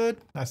good.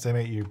 Nice to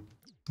meet you.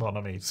 Well,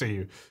 not me, see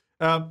you.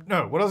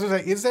 No, what I was gonna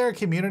say, is there a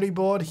community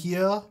board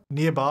here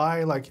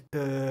nearby? Like,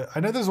 I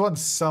know there's one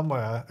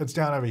somewhere. It's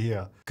down over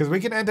here. Because we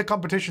can enter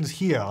competitions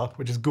here,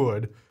 which is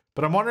good.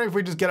 But I'm wondering if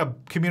we just get a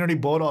community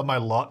board on my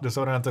lot just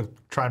so I don't have to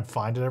try and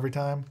find it every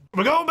time.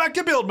 We're going back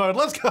to build mode,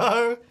 let's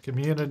go!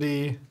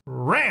 Community,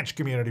 ranch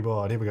community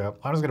board, here we go.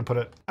 I'm just gonna put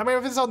it, I mean,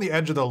 if it's on the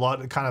edge of the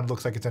lot, it kind of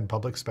looks like it's in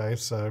public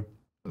space, so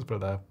let's put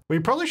it there. We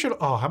probably should,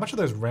 oh, how much are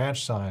those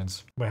ranch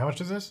signs? Wait, how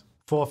much is this?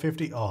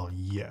 450? Oh,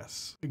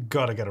 yes.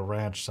 Gotta get a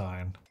ranch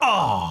sign.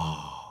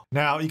 Oh!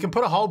 Now, you can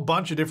put a whole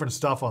bunch of different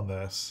stuff on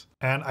this.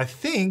 And I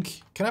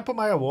think, can I put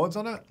my awards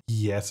on it?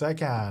 Yes, I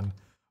can.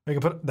 We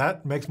can put,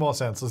 that makes more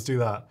sense. Let's do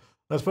that.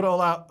 Let's put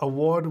all our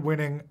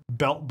award-winning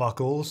belt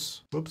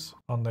buckles. Whoops,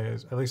 on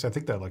these. At least I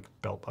think they're like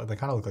belt, they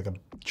kind of look like a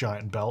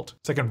giant belt.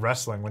 It's like in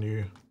wrestling when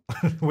you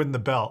win the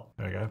belt.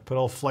 There we go. Put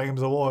all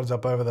Flame's awards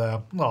up over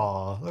there.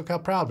 Aw, look how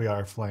proud we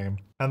are of Flame.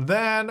 And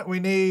then we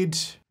need,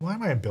 why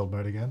am I in build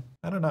mode again?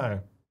 I don't know,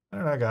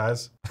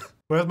 guys.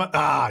 Where's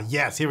my,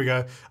 yes, here we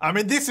go. I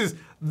mean,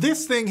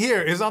 this thing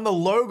here is on the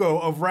logo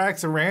of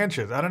Racks and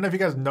Ranches. I don't know if you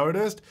guys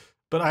noticed,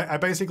 but I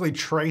basically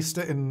traced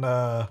it in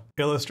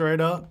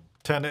Illustrator,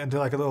 turned it into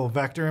like a little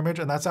vector image,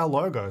 and that's our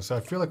logo. So I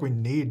feel like we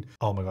need,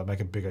 oh my God, make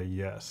it bigger,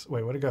 yes.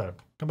 Wait, where'd it go?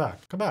 Come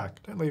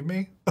back, don't leave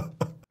me.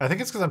 I think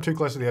it's because I'm too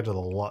close to the edge of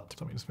the lot.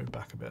 Let me just move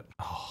back a bit.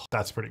 Oh,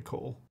 that's pretty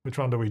cool. Which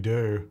one do we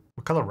do?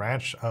 What color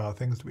ranch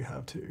things do we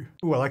have too?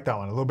 Ooh, I like that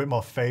one. A little bit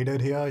more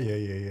faded here.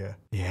 Yeah.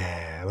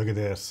 Yeah, look at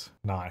this.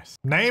 Nice.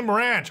 Name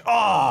ranch.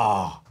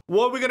 Oh,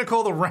 what are we gonna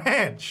call the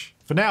ranch?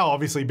 For now,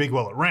 obviously Big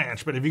Wallet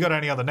Ranch, but if you got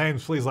any other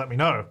names, please let me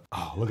know.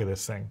 Oh, look at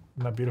this thing.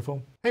 Isn't that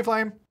beautiful? Hey,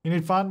 Flame, you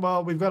need fun?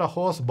 Well, we've got a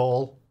horse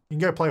ball. You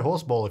can go play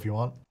horseball if you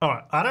want. All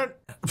right, I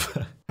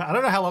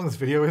don't know how long this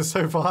video is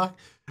so far.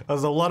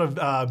 There's a lot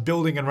of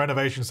building and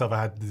renovation stuff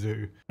I had to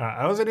do. All right,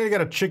 I also need to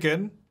get a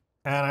chicken.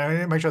 And I need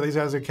to make sure these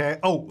guys are okay.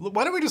 Oh,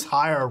 why don't we just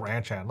hire a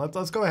ranch hand?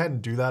 Let's go ahead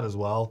and do that as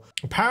well.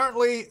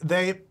 Apparently,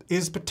 there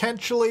is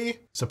potentially,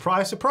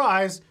 surprise,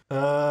 surprise.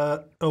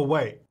 Oh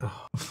wait.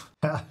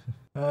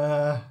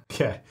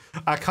 Okay.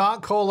 I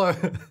can't call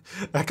for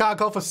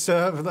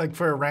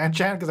a ranch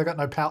hand because I got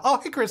no power. Oh,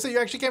 hey Chris, so you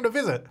actually came to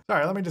visit.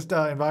 Sorry, let me just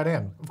invite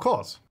in. Of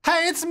course.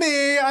 Hey, it's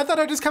me. I thought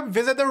I'd just come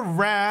visit the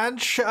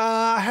ranch.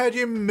 I heard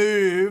you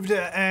moved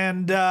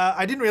and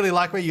I didn't really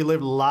like where you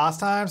lived last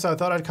time, so I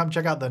thought I'd come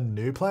check out the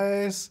new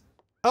place.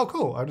 Oh,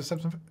 cool. I just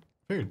have some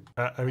food.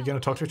 Are we going to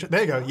talk to each other?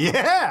 There you go.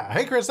 Yeah.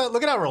 Hey, Chris,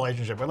 look at our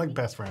relationship. We're like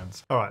best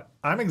friends. All right.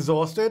 I'm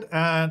exhausted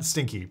and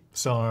stinky.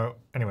 So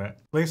anyway, at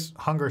least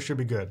hunger should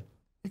be good.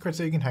 Hey, Chris,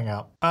 so you can hang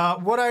out.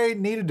 What I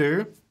need to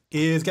do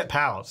is get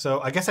power.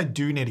 So I guess I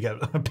do need to get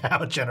a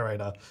power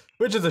generator,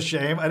 which is a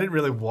shame. I didn't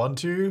really want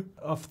to.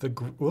 Off the,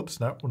 whoops,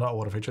 no, not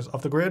water features.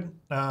 Off the grid.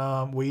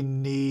 We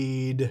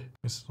need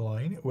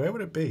miscellaneous. Where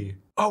would it be?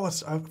 Oh, I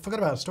forgot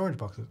about storage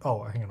boxes.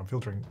 Oh, hang on, I'm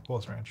filtering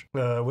Horse Ranch.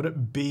 Would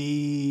it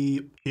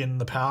be in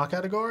the power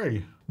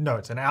category? No,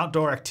 it's an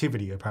outdoor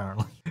activity,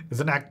 apparently. It's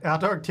an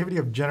outdoor activity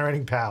of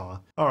generating power.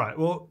 All right,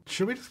 well,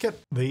 should we just get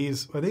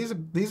these?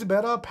 These are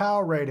better?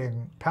 Power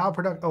rating, power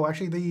product. Oh,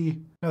 actually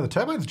the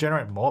turbines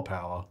generate more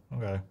power.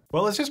 Okay.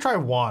 Well, let's just try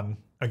one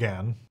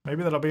again.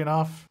 Maybe that'll be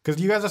enough.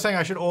 Because you guys are saying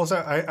I should also,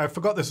 I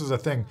forgot this was a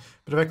thing,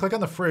 but if I click on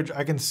the fridge,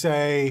 I can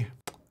say,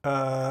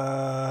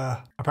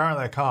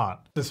 apparently I can't.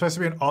 There's supposed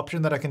to be an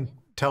option that I can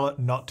tell it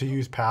not to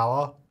use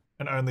power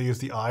and only use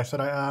the ice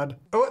that I add.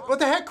 Oh, what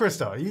the heck,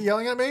 Krista? Are you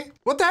yelling at me?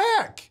 What the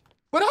heck?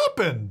 What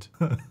happened?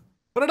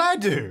 What did I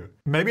do?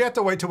 Maybe I have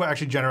to wait till we're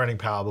actually generating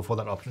power before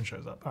that option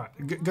shows up. All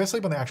right, go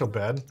sleep on the actual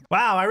bed.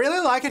 Wow, I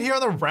really like it here on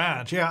the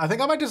ranch. Yeah, I think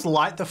I might just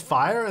light the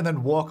fire and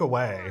then walk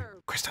away.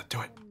 Krista,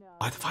 do it.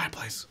 Light the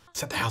fireplace.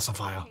 Set the house on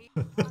fire.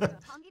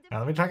 Now,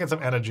 let me try and get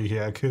some energy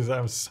here because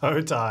I'm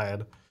so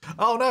tired.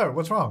 Oh no,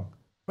 what's wrong?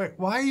 Wait,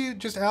 why are you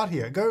just out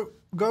here? Go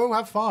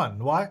have fun.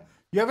 Why?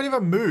 You haven't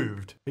even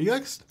moved. Are you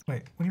like,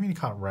 wait, what do you mean you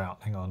can't route?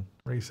 Hang on,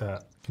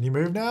 reset. Can you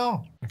move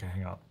now? Okay,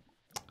 hang on.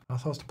 I'm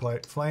supposed to play.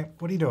 Flame,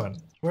 what are you doing?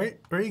 Where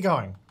are you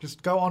going?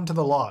 Just go onto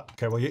the lot.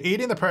 Okay, well, you're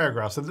eating the prairie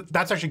grass, so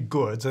that's actually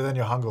good, so then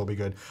your hunger will be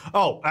good.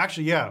 Oh,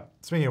 actually, yeah.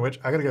 Speaking of which,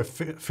 I gotta go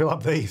fill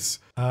up these.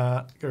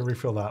 Go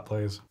refill that,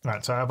 please. All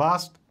right, so I've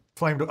asked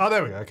Flame to, oh,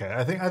 there we go. Okay,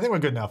 I think we're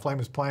good now. Flame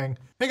is playing.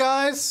 Hey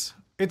guys,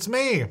 it's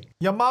me,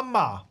 your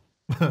mama.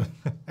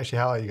 Actually,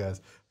 how are you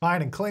guys?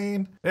 Fine and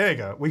clean. There you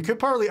go. We could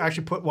probably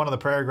actually put one of the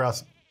prairie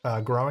grass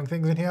growing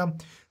things in here.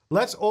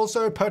 Let's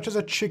also purchase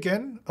a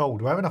chicken. Oh,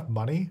 do I have enough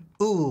money?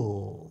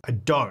 Ooh, I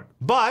don't.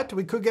 But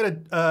we could get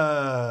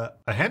a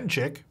hen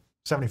chick,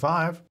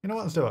 75. You know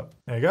what? Let's do it.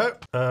 There you go.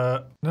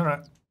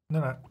 No.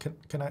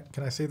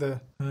 Can I see the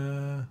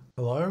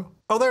hello?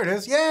 Oh, there it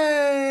is.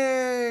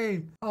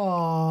 Yay!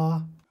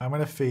 Aw. I'm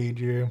gonna feed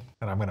you,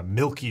 and I'm gonna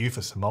milk you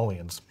for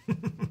simoleons.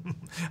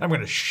 I'm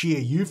gonna shear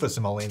you for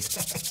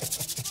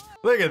simoleons.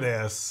 Look at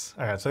this.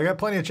 All right, so I got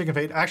plenty of chicken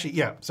feed. Actually,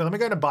 yeah, so let me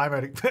go to buy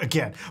mode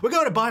again. We're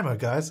going to buy mode,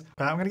 guys.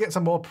 I'm gonna get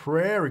some more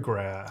prairie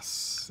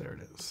grass. There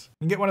it is.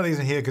 You can get one of these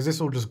in here because this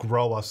will just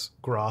grow us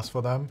grass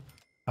for them.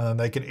 And then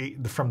they can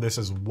eat from this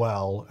as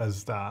well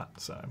as that.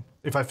 So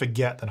if I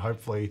forget, then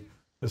hopefully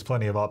there's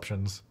plenty of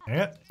options.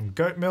 Yeah,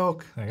 goat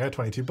milk. There you go,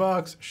 22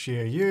 bucks.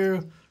 Shear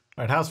you.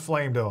 All right, how's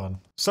Flame doing?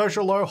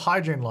 Social low,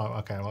 hygiene low.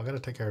 Okay, well, I gotta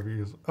take care of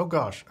you. Oh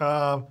gosh,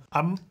 I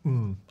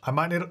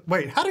might need,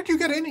 wait, how did you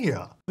get in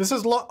here? This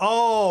is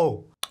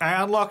oh,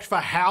 I unlocked for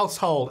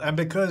household, and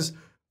because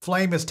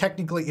Flame is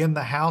technically in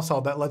the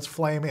household, that lets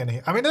Flame in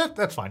here. I mean,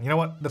 that's fine. You know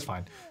what? That's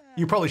fine.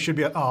 You probably should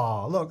be,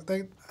 oh, look,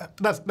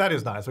 that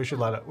is nice. We should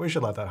let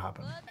that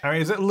happen. I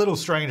mean, is it a little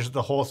strange that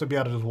the horse would be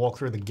able to just walk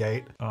through the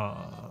gate?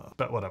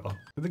 But whatever.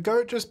 Did the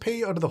goat just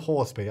pee or did the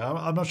horse pee?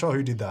 I'm not sure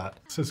who did that.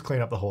 Let's just clean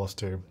up the horse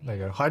too. There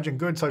you go. Hygiene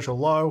good, social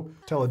low,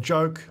 tell a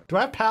joke. Do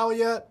I have power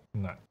yet?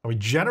 No. Are we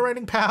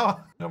generating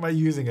power? How am I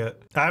using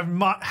it? How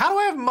do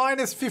I have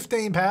minus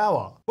 15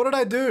 power? What did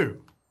I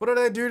do? What did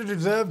I do to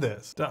deserve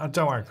this?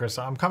 Don't worry, Chris.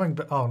 I'm coming.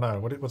 Oh no,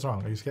 what's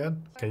wrong? Are you scared?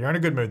 Okay, you're in a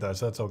good mood though,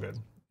 so that's all good.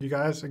 You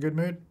guys, a good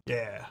mood?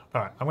 Yeah.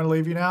 All right, I'm gonna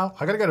leave you now.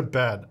 I gotta go to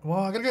bed.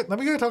 Well, let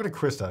me go talk to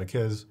Krista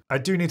because I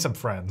do need some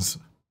friends.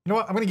 You know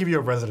what? I'm gonna give you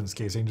a residence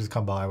key so you can just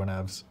come by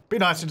whenevs. Be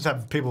nice to just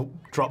have people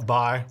drop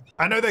by.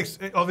 I know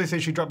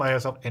obviously she dropped by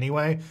herself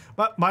anyway,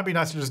 but might be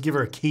nice to just give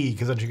her a key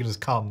because then she can just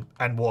come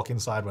and walk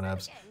inside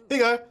whenevs. Here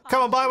you go.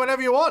 Come on by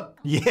whenever you want.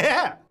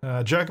 Yeah.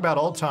 Joke about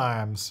old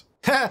times.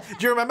 Do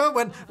you remember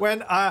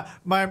when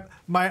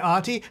my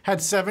auntie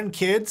had 7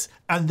 kids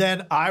and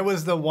then I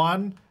was the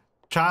one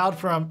child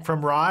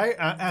from Rye,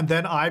 and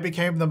then I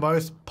became the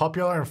most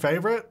popular and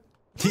favorite?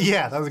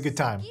 Yeah, that was a good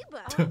time.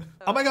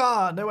 Oh my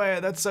god, no way,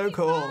 that's so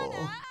cool. All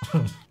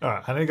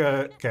right, I need to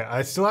go. Okay,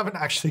 I still haven't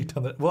actually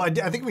done it. Well,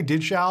 I think we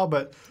did shower,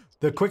 but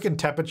The quick and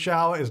tepid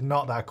shower is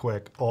not that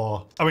quick,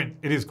 or, I mean,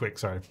 it is quick,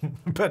 sorry,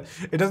 but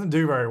it doesn't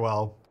do very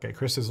well. Okay,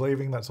 Chris is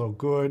leaving, that's all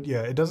good.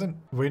 Yeah, it doesn't,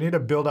 we need to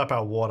build up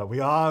our water.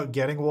 We are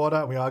getting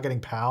water, we are getting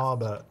power,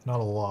 but not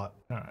a lot.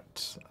 All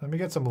right, let me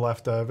get some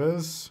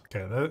leftovers.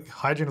 Okay, the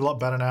hygiene a lot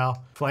better now.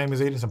 Flame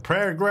is eating some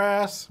prairie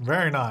grass,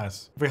 very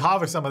nice. If we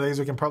harvest some of these,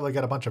 we can probably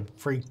get a bunch of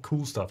free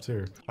cool stuff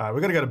too. All right, we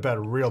gotta go to bed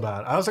real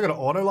bad. I also gotta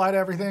auto light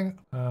everything.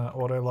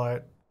 Auto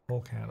light. All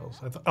candles.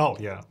 Oh,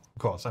 yeah, of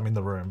course. I'm in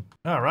the room.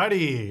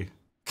 Alrighty.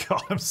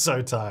 God, I'm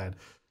so tired.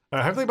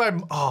 Hopefully by...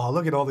 Oh,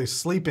 look at all these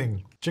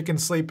sleeping.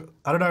 Chickens sleep.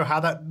 I don't know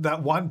how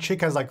that one chick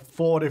has like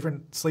 4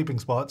 different sleeping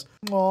spots.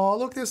 Oh,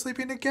 look, they're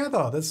sleeping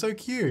together. That's so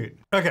cute.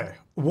 Okay,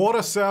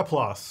 water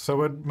surplus. So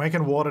we're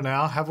making water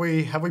now. Have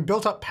we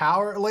built up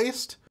power at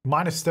least?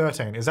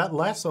 -13. Is that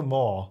less or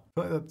more?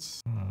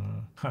 That's...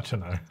 I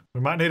don't know.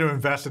 We might need to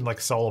invest in like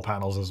solar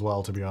panels as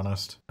well, to be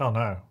honest. Oh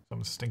no,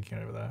 something's stinking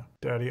over there.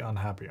 Dirty,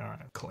 unhappy. All right,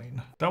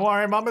 clean. Don't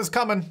worry, Mama's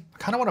coming. I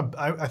kind of want to,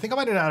 I think I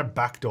might add a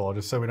back door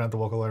just so we don't have to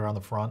walk all the way around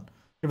the front.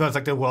 Even though it's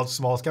like the world's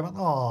smallest cabin.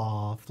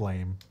 Aw,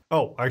 flame.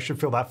 Oh, I should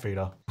fill that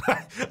feeder.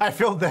 I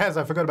filled theirs,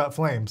 I forgot about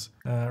flames.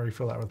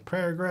 Refill that with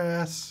prairie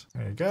grass.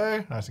 There you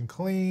go, nice and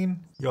clean.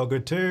 You're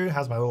good too.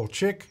 How's my little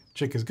chick?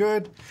 Chick is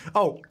good.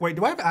 Oh, wait,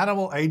 do I have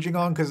animal aging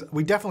on? Because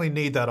we definitely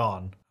need that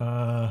on.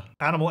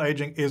 Animal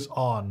aging is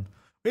on.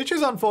 Which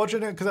is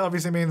unfortunate because it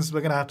obviously means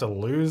we're gonna have to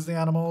lose the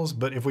animals,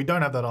 but if we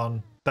don't have that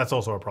on, that's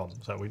also a problem.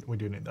 So we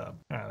do need that. All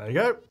right, there you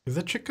go. Is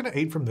the chick gonna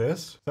eat from this?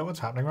 Is that what's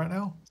happening right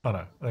now? Oh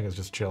no, I think it's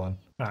just chilling.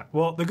 All right,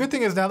 well, the good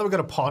thing is now that we've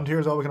got a pond here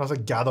as well, we can also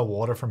gather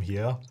water from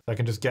here. So I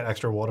can just get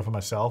extra water for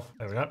myself.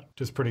 There we go,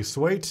 just pretty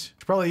sweet.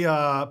 Should probably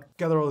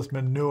gather all this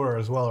manure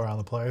as well around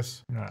the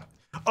place. All right.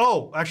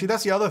 Oh, actually,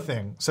 that's the other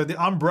thing. So the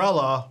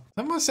umbrella,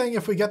 I'm saying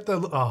if we get the,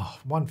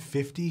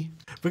 150.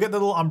 If we get the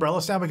little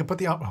umbrella stand, we can put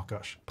the,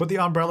 put the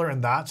umbrella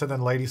in that so then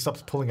Lady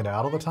stops pulling it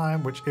out all the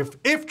time, which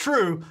if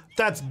true,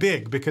 that's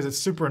big because it's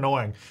super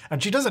annoying.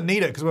 And she doesn't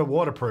need it because we're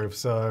waterproof,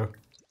 so.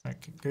 All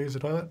right, go use the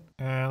toilet.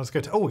 And let's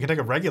go to, we can take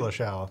a regular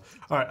shower.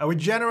 All right, are we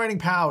generating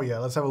power yet?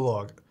 Let's have a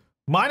look.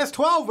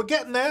 -12, we're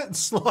getting there. It's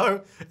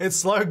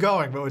slow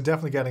going, but we're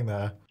definitely getting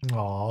there.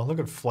 Aw, look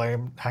at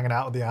Flame hanging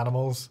out with the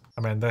animals.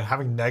 I mean, they're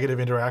having negative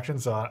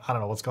interactions, so I don't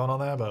know what's going on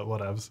there, but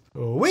whatevs.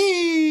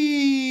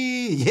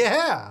 Whee!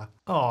 Yeah!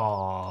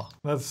 Aw,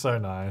 that's so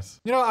nice.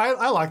 You know,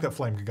 I like that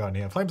Flame could go in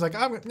here. Flame's like,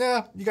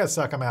 yeah, you guys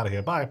suck, I'm out of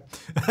here, bye.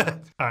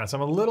 All right, so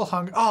I'm a little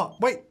hungry. Oh,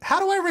 wait, how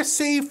do I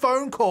receive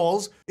phone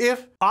calls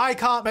if I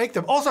can't make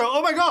them? Also,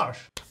 oh my gosh!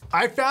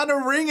 I found a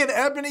ring in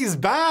Ebony's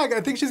bag. I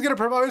think she's gonna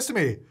propose to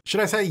me. Should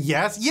I say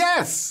yes?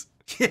 Yes!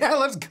 Yeah,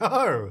 let's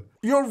go.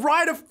 You're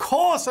right, of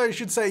course I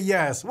should say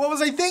yes. What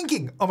was I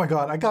thinking? Oh my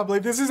God, I can't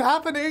believe this is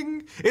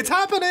happening. It's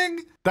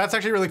happening. That's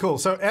actually really cool.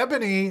 So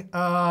Ebony,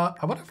 I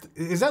wonder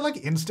if, is that like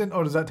instant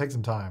or does that take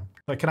some time?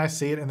 Like, can I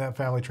see it in that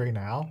family tree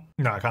now?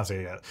 No, I can't see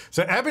it yet.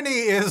 So Ebony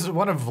is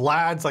one of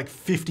Vlad's like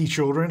 50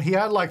 children. He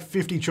had like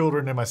 50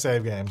 children in my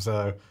save game,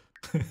 so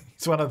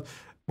he's one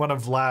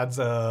of Vlad's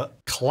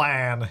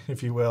clan,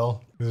 if you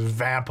will. His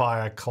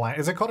vampire clan.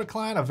 Is it called a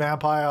clan? A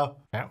vampire?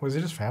 Was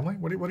it just family?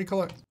 What do you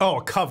call it? Oh,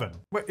 a coven.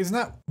 Wait, isn't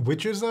that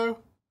witches though?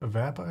 A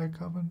vampire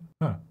coven?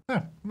 Huh.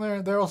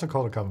 Yeah, they're also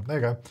called a coven. There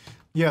you go.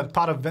 Yeah,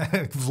 part of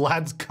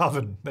Vlad's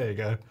coven. There you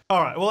go.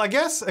 All right, well, I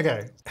guess,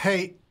 okay.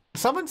 Hey,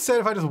 someone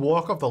said if I just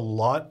walk off the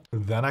lot,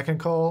 then I can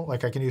call,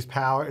 like I can use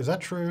power. Is that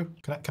true?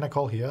 Can I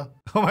call here?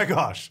 Oh my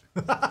gosh.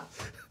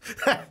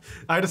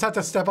 I just have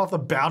to step off the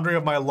boundary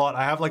of my lot.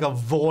 I have like a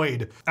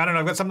void. I don't know,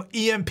 I've got some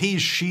EMP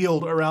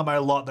shield around my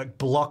lot that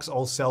blocks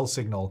all cell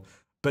signal.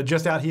 But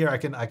just out here I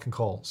can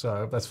call,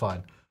 so that's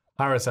fine.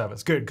 Hire a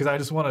service, good, because I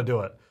just want to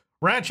do it.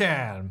 Ranch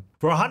hand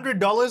for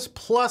 $100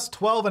 plus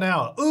 12 an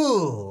hour.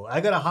 Ooh,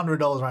 I got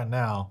 $100 right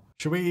now.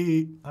 Should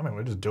we, I mean,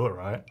 we'll just do it,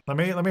 right? Let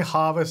me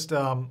harvest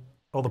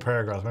all the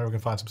prairie grass. Maybe we can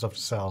find some stuff to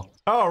sell.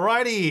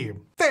 Alrighty.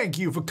 Thank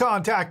you for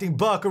contacting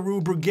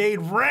Buckaroo Brigade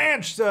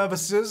Ranch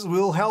Services. We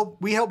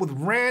help with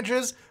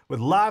ranches, with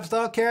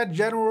livestock care,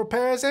 general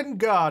repairs, and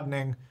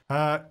gardening.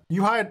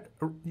 You hired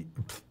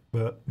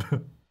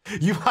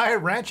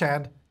ranch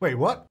hand. Wait,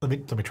 what? Let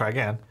me try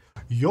again.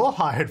 You're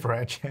hired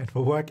ranch hand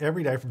for work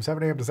every day from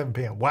 7 a.m. to 7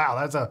 p.m. Wow,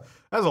 that's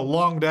a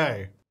long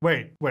day.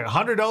 Wait,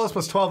 $100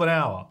 plus 12 an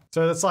hour.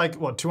 So that's like,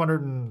 what,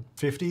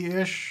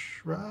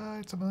 250-ish,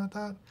 right? Something like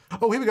that.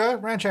 Oh, here we go,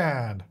 ranch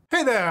hand.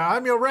 Hey there,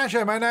 I'm your ranch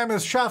hand. My name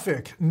is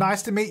Shafik.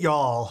 Nice to meet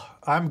y'all.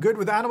 I'm good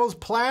with animals,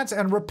 plants,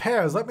 and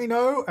repairs. Let me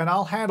know and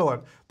I'll handle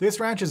it. This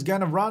ranch is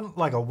gonna run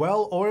like a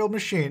well-oiled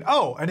machine.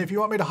 Oh, and if you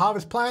want me to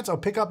harvest plants or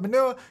pick up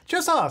manure,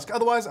 just ask.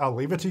 Otherwise, I'll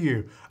leave it to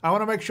you. I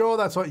wanna make sure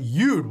that's what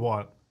you'd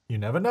want. You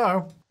never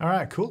know. All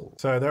right, cool.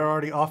 So they're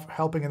already off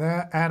helping in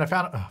there. And I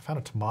found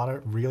a tomato.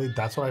 Really?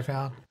 That's what I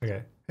found?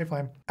 Okay. Hey,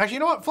 Flame. Actually, you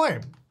know what,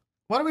 Flame?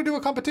 Why don't we do a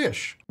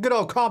competition? Good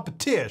old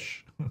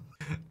competition.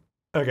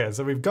 Okay,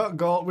 so we've got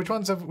gold. Which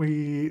ones have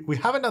we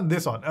haven't done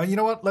this one. You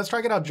know what? Let's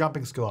try get our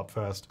jumping skill up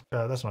first.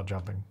 That's not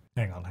jumping.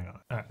 Hang on.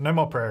 All right, no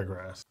more prairie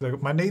grass. So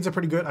my needs are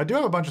pretty good. I do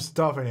have a bunch of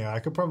stuff in here. I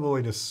could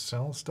probably just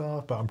sell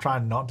stuff, but I'm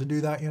trying not to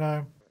do that, you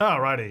know?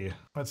 Alrighty,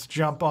 let's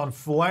jump on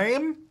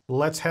Flame.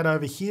 Let's head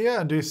over here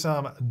and do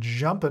some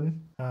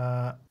jumping.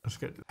 Let's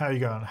get, how are you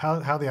going?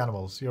 How are the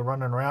animals? You're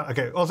running around?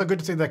 Okay, also good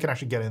to see they can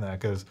actually get in there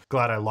because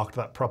glad I locked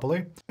that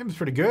properly. Seems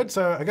pretty good.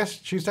 So I guess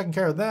she's taking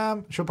care of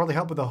them. She'll probably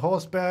help with the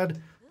horse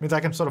bed. Means I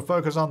can sort of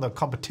focus on the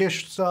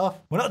competition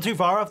stuff. We're not too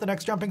far off the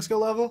next jumping skill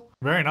level.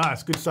 Very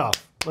nice, good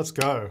stuff. Let's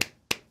go.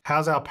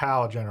 How's our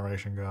power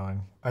generation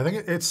going? I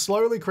think it's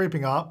slowly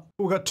creeping up.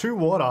 We've got 2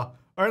 water.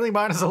 Only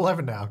minus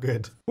 11 now,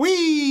 good.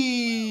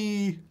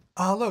 Whee!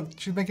 Oh, look,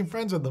 she's making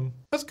friends with them.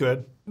 That's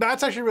good.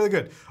 That's actually really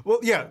good. Well,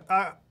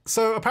 yeah,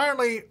 so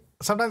apparently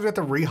sometimes we have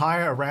to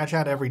rehire a ranch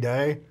hand every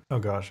day. Oh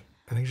gosh,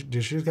 I think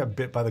did she just get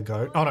bit by the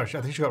goat? Oh no, I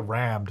think she got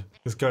rammed.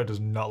 This goat does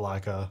not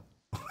like her.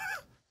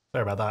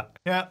 Sorry about that.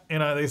 Yeah, you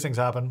know, these things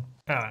happen.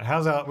 All right,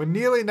 how's our, we're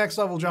nearly next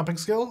level jumping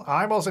skill.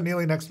 I'm also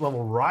nearly next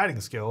level riding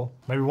skill.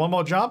 Maybe one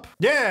more jump?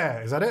 Yeah,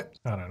 is that it?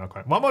 Oh no, not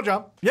quite. One more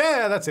jump.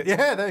 Yeah, that's it.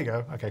 Yeah, there you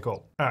go. Okay,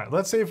 cool. All right,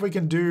 let's see if we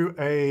can do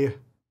a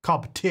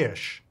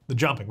competition. The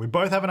jumping. We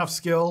both have enough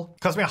skill.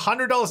 Cost me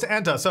 $100 to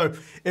enter. So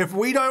if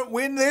we don't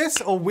win this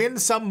or win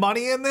some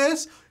money in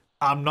this,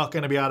 I'm not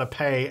going to be able to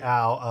pay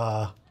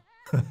our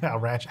our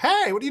ranch.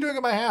 Hey, what are you doing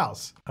at my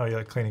house? Oh,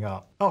 you're cleaning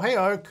up. Oh, hey,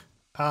 Oak.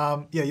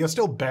 Yeah, you're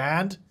still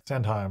banned.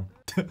 Send home.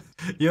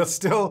 you're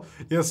still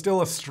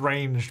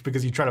estranged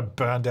because you tried to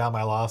burn down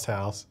my last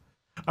house.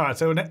 All right,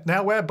 so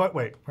now wait,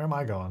 where am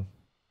I going?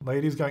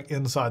 Lady's going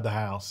inside the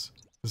house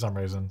for some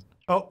reason.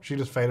 Oh, she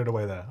just faded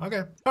away there.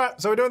 Okay. All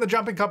right, so we're doing the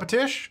jumping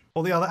competition.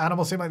 All the other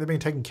animals seem like they're being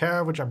taken care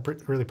of, which I'm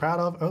really proud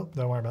of. Oh,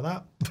 don't worry about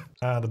that.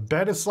 The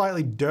bed is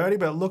slightly dirty,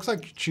 but it looks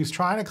like she's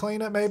trying to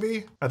clean it,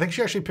 maybe. I think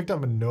she actually picked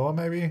up manure,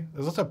 maybe.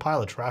 There's also a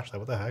pile of trash there.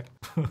 What the heck?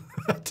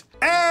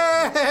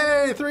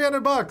 Hey,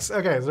 300 bucks.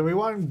 Okay, so we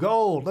won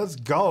gold. Let's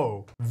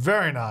go.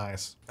 Very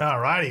nice.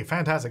 Alrighty,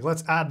 fantastic.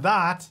 Let's add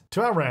that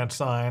to our ranch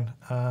sign.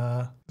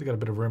 We got a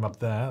bit of room up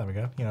there. There we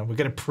go. You know, we're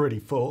getting pretty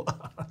full.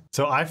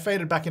 So I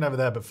faded back in over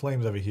there, but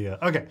Flame's over here.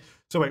 Okay,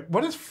 so wait,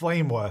 what is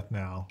Flame worth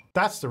now?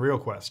 That's the real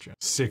question.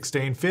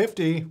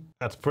 1650.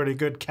 That's pretty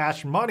good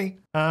cash money.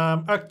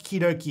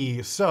 Okie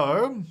dokie.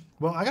 So,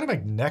 well, I gotta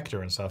make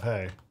nectar and stuff.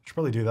 Hey, should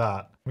probably do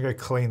that. We gotta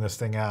clean this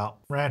thing out.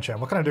 Ranch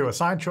hand. What can I do?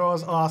 Assign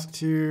chores, ask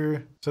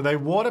to... So they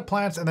water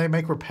plants and they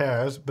make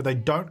repairs, but they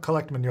don't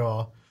collect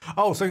manure.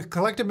 Oh, so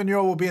collected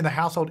manure will be in the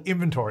household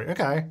inventory.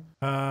 Okay.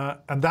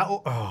 And that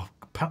will... Oh,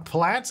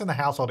 plants in the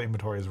household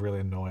inventory is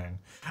really annoying.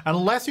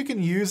 Unless you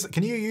can use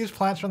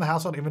plants from the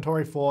household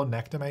inventory for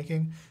nectar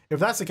making? If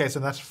that's the case,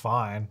 then that's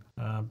fine.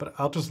 But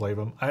I'll just leave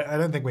them. I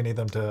don't think we need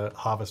them to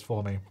harvest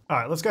for me. All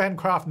right, let's go ahead and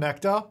craft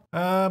nectar.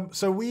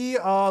 So we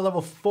are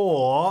level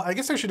 4. I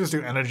guess I should just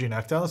do energy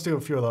nectar. Let's do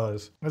a few of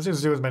those. Let's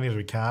just do as many as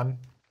we can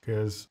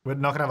because we're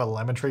not gonna have a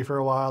lemon tree for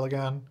a while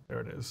again. There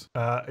it is.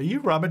 Are you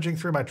rummaging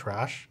through my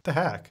trash? What the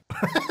heck?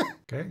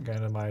 Okay,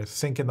 going to my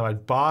sink in my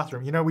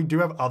bathroom. You know, we do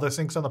have other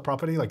sinks on the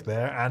property, like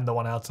there and the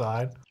one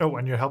outside. Oh,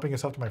 and you're helping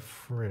yourself to my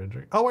fridge.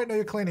 Oh, wait, no,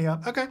 you're cleaning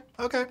up. Okay,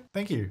 okay,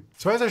 thank you.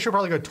 Suppose I should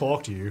probably go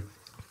talk to you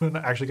and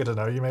actually get to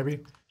know you, maybe.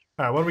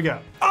 All right, what do we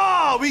got?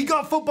 Oh, we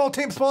got football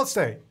team sports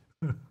day.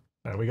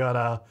 No, we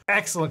got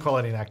excellent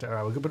quality nectar.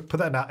 All right, we'll put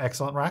that in our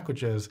excellent rack,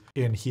 which is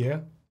in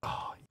here.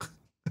 Oh,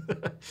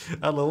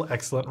 a little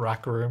excellent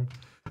rack room.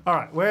 All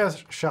right,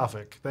 where's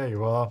Shafik? There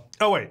you are.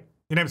 Oh, wait.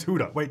 Your name's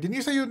Huda. Wait, didn't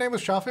you say your name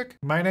was Shafik?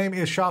 My name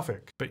is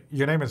Shafik, but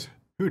your name is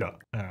Huda.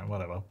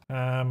 Whatever.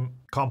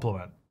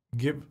 Compliment.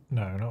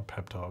 No, not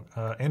pep talk.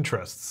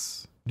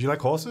 Interests. Do you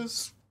like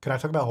horses? Can I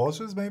talk about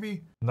horses,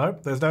 maybe?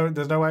 Nope, there's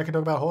no way I can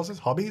talk about horses.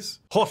 Hobbies?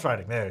 Horse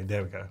riding,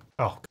 there we go.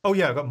 Oh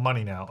yeah, I've got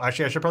money now.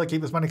 Actually, I should probably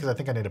keep this money because I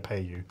think I need to pay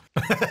you.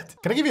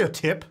 Can I give you a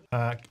tip?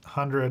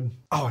 100.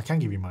 Oh, I can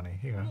give you money.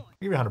 Here you go. I'll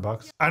give you 100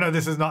 bucks. I know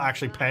this is not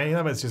actually paying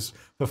them, it's just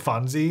for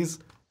funsies.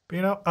 But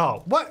you know,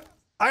 oh, what?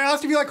 I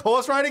asked if you like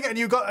horse riding and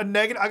you got a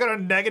negative. I got a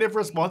negative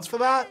response for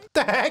that.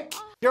 The heck?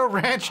 You're a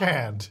ranch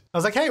hand. I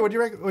was like, hey, what do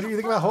you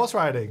think about horse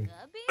riding?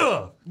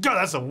 Ugh, God,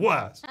 that's the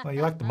worst. Well,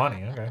 you like the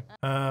money, okay.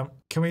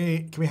 Can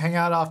we hang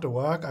out after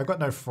work? I've got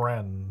no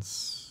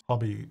friends.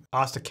 Hobby.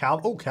 Asked a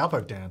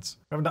cowpoke dance.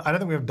 I don't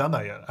think we've done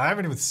that yet. I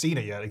haven't even seen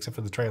it yet, except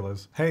for the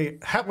trailers. Hey,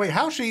 wait,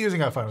 how's she using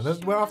her phone?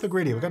 We're off the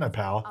grid. We've got no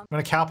power.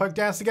 We're gonna cowpoke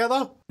dance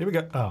together? Here we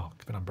go. Oh,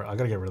 an umbrella. I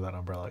gotta get rid of that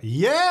umbrella.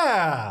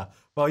 Yeah!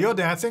 Well, you're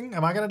dancing.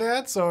 Am I gonna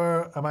dance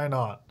or am I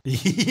not?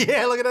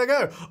 Yeah, look at her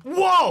go.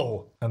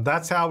 Whoa! And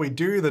that's how we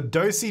do the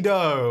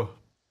do-si-do.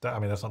 I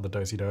mean, that's not the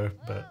do-si-do,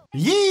 but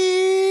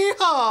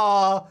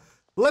yeehaw!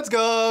 Let's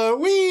go!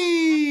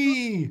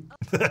 Whee!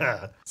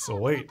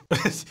 Sweet.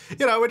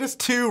 You know, we're just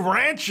 2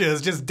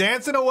 ranchers just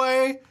dancing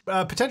away,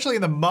 potentially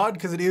in the mud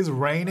because it is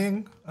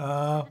raining.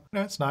 No,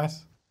 it's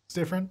nice. It's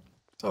different.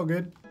 It's all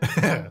good.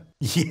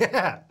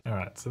 Yeah. All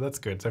right, so that's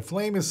good. So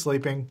Flame is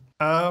sleeping.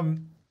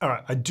 All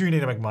right, I do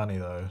need to make money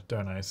though,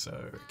 don't I?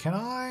 So can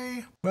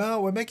I?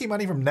 Well, we're making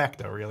money from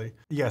nectar, really.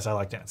 Yes, I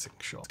like dancing.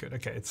 Sure, it's good.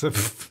 Okay, it's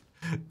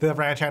the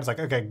ranch hand's like,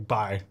 okay,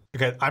 bye.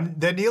 Okay,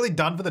 they're nearly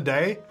done for the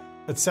day.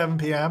 It's 7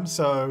 p.m.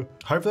 So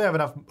hopefully I have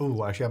enough.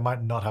 Ooh, actually, I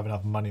might not have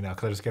enough money now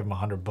because I just gave them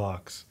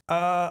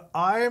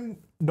 $100.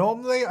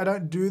 Normally I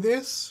don't do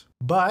this,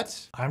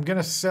 But I'm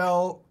gonna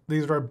sell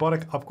these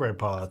robotic upgrade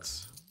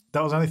parts.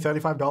 That was only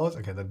 $35?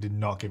 Okay, that did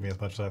not give me as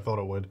much as I thought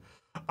it would.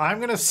 I'm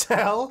gonna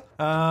sell,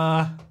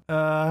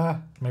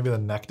 maybe the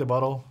nectar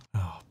bottle.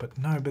 Oh, but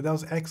no, but that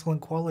was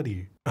excellent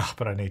quality. Oh,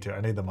 but I need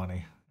the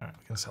money. All right,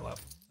 we can sell that.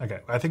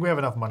 Okay, I think we have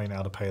enough money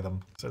now to pay them,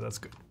 so that's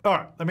good. All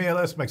right,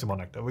 let's make some more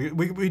nectar.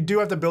 We do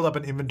have to build up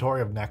an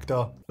inventory of nectar,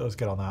 so let's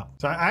get on that.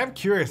 So I am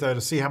curious though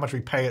to see how much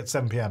we pay at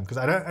 7 p.m. because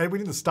we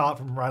need to start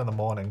from right in the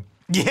morning.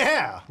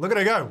 Yeah, look at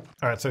it go.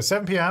 All right, so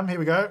 7 p.m. Here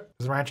we go.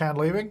 Is the ranch hand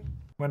leaving?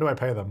 When do I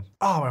pay them?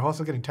 Oh, my horse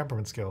is getting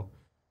temperament skill.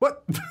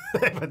 What?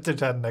 They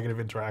had negative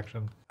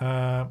interaction.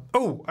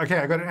 Oh, okay,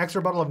 I got an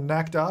extra bottle of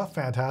nectar.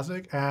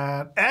 Fantastic.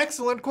 And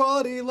excellent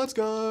quality. Let's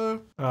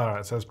go. All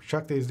right, so let's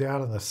chuck these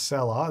down in the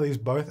cellar. Are these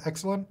both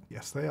excellent?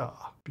 Yes, they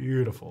are.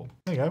 Beautiful.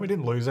 There you go. We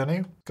didn't lose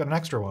any. Got an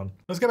extra one.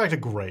 Let's go back to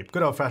grape.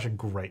 Good old-fashioned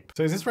grape.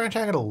 So is this ranch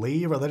going to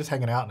leave or are they just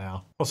hanging out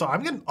now? Also,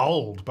 I'm getting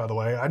old, by the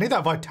way. I need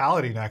that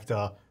vitality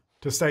nectar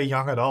to stay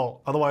young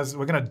adult. Otherwise,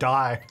 we're going to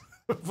die.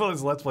 Before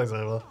this Let's Play's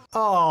over.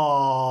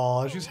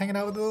 Oh, she's hanging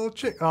out with the little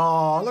chick.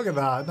 Oh, look at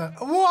that.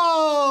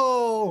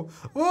 Whoa!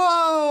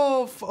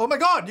 Whoa! Oh my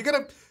god, you're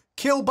gonna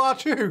kill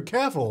Bartu.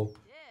 Careful.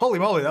 Holy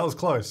moly, that was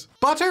close.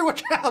 Bartu,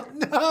 watch out!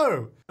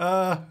 No!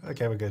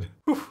 Okay, we're good.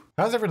 Whew.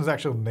 How's everyone's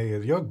actual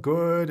need? You're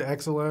good,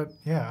 excellent.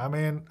 Yeah, I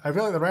mean, I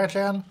feel like the ranch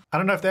hand, I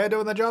don't know if they're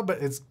doing their job,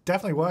 but it's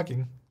definitely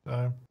working.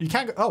 You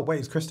can't go. Oh,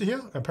 wait, is Krista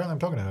here? Apparently I'm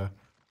talking to her.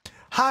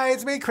 Hi,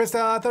 it's me,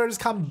 Krista. I thought I'd just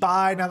come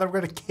by now that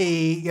we're gonna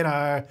key, you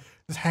know.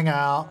 Just hang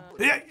out.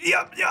 Yeah,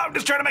 I'm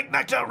just trying to make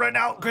nectar right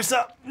now,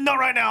 Krista. Not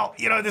right now.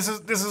 You know, this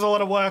is a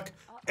lot of work.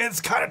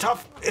 It's kind of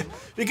tough.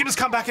 You can just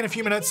come back in a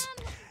few minutes.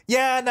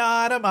 Yeah, no,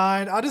 I don't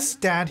mind. I'll just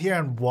stand here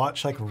and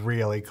watch like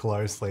really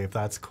closely if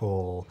that's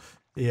cool.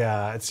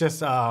 Yeah, it's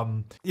just,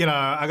 you know,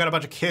 I got a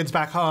bunch of kids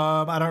back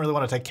home. I don't really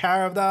want to take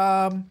care of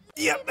them.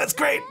 Yeah, that's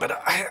great,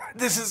 but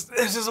this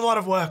is a lot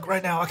of work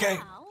right now, okay?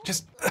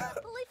 Just,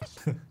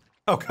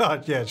 oh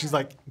God, yeah, she's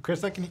like,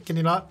 Krista, can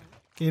you not?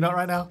 Can you not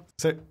right now?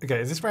 So, okay,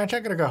 is this ranch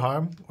gonna go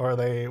home? Or are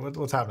they,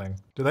 what's happening?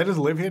 Do they just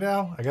live here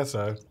now? I guess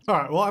so. All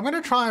right, well, I'm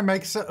gonna try and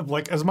make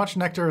like as much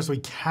nectar as we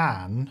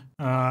can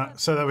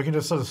so that we can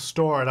just sort of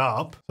store it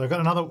up. So I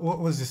got another, what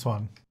was this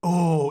one?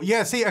 Oh,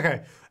 yeah, see,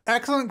 okay.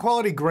 Excellent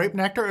quality grape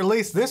nectar. At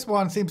least this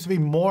one seems to be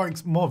more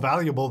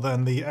valuable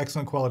than the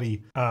excellent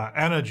quality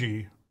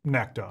energy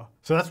nectar.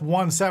 So that's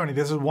 170,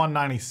 this is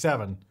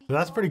 197. So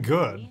that's pretty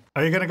good.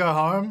 Are you gonna go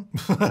home?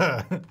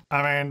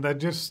 I mean,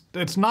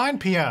 it's 9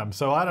 p.m,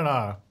 so I don't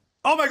know.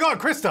 Oh my God,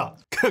 Krista!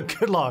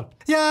 Good lord.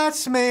 Yeah,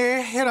 it's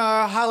me. You know,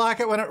 I like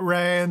it when it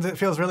rains. It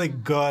feels really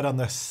good on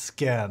the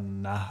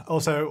skin.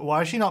 Also,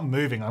 why is she not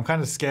moving? I'm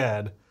kind of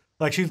scared.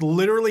 Like she's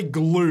literally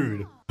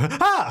glued.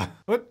 Ah!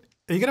 What?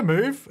 Are you gonna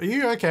move? Are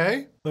you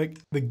okay? Like,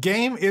 the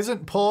game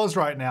isn't paused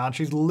right now and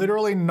she's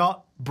literally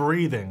not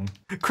breathing.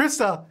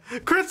 Krista,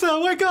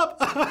 wake up!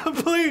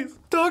 Please,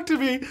 talk to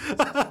me.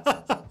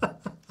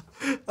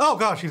 Oh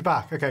gosh, she's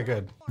back. Okay,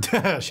 good.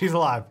 She's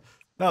alive.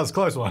 That was a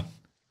close one.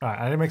 All right,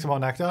 I need to make some more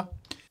nectar.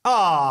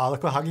 Ah,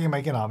 look, we're hugging and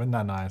making up. Isn't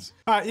that nice?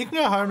 All right, you can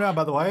go home now,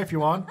 by the way, if you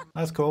want.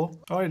 That's cool.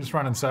 Oh, you just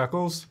run in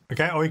circles.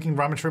 Okay, or you can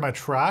rummage through my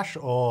trash,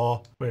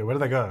 or... Wait, where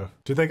did they go?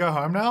 Did they go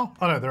home now?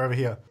 Oh no, they're over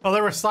here. Oh,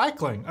 they're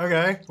recycling.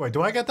 Okay. Wait,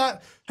 do I get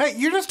that? Hey,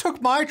 you just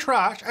took my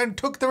trash and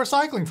took the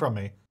recycling from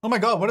me. Oh my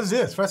God, what is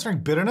this? Festering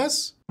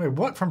bitterness? Wait,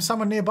 what? From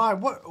someone nearby?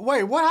 What?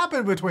 Wait, what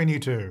happened between you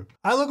two?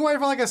 I look away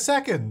for like a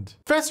second.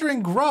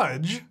 Festering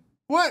grudge?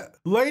 What?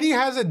 Lady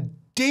has a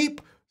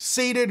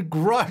deep-seated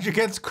grudge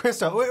against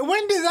Krista.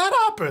 When did that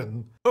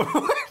happen?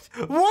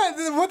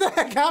 What the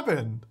heck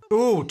happened?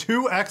 Ooh,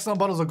 2 excellent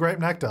bottles of grape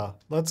nectar.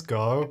 Let's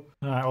go.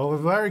 All right, well, we're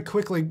very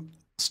quickly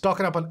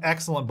stocking up on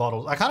excellent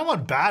bottles. I kind of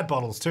want bad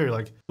bottles too.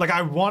 Like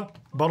I want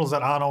bottles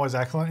that aren't always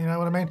excellent, you know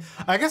what I mean?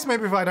 I guess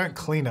maybe if I don't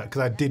clean it,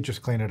 because I did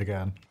just clean it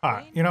again. All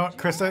right, you know what,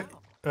 Krista?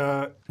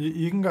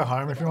 You can go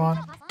home if you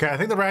want. Okay, I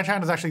think the ranch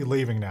hand is actually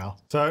leaving now.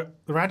 So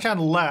the ranch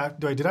hand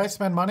left. Wait, did I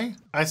spend money?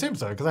 I assume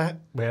so, because I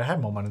had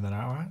more money than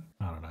that, right?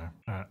 I don't know.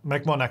 All right,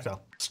 make more nectar.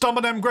 Stomp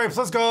on them grapes,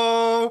 let's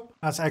go!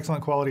 That's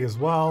excellent quality as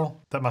well.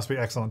 That must be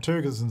excellent too,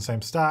 because it's in the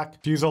same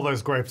stack. Fuse all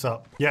those grapes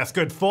up. Yes,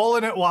 good. Fall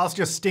in it whilst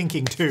you're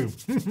stinking too.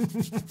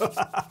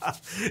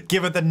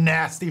 Give it the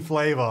nasty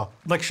flavor.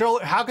 Like,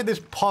 surely, how could this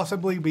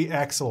possibly be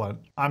excellent?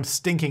 I'm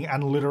stinking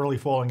and literally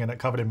falling in it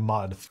covered in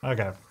mud.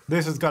 Okay,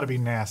 this has got to be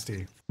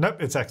nasty. Nope,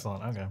 it's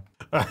excellent,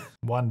 okay.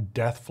 1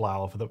 death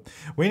flower for the...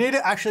 We need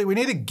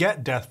to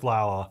get death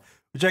flower,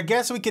 which I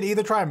guess we could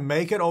either try and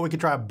make it or we could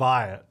try and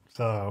buy it.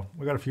 So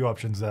we got a few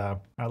options there.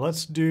 All right,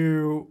 let's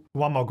do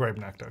 1 more grape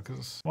nectar,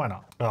 because why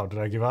not? Oh, did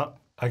I give up?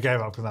 I gave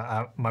up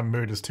because my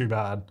mood is too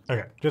bad.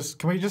 Okay,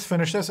 can we just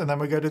finish this and then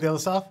we go do the other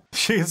stuff?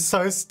 She is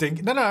so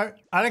stinky. No,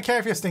 I don't care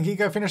if you're stinky,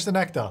 go finish the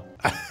nectar.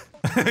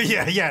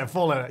 yeah,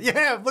 fall in it.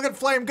 Yeah, look at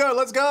Flame go,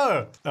 let's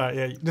go. All right,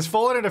 yeah, just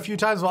fall in it a few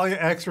times while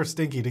you're extra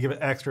stinky to give it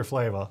extra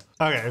flavor.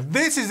 Okay,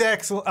 this is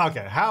excellent.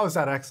 Okay, how is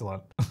that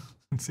excellent?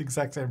 It's the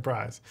exact same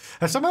price.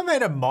 Has someone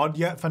made a mod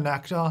yet for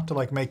Nectar to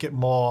like make it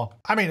more?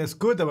 I mean, it's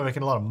good that we're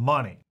making a lot of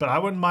money, but I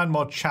wouldn't mind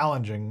more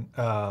challenging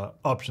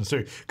options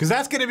too, because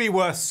that's going to be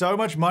worth so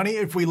much money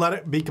if we let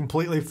it be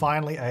completely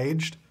finely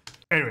aged.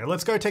 Anyway,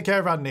 let's go take care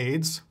of our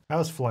needs.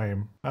 How's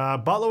Flame?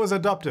 Butler was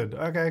adopted.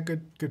 Okay,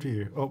 good for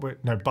you. Oh wait,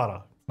 no,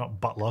 Butter,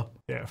 not Butler.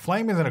 Yeah,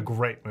 Flame is in a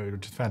great mood,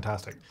 which is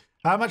fantastic.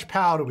 How much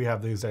power do we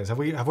have these days? Have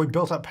we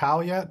built up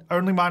power yet?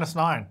 Only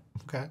 -9.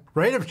 Okay.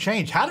 Rate of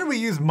change. How did we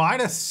use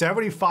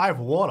 -75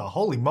 water?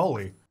 Holy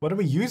moly. What did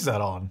we use that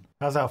on?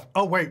 How's our...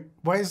 Oh wait,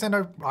 why is there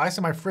no ice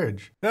in my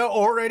fridge? They're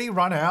already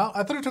run out?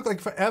 I thought it took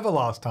like forever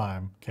last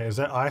time. Okay, is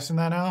there ice in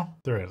there now?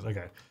 There is,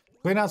 okay.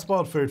 Clean out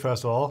spoiled food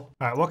first of all.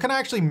 All right, what can I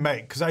actually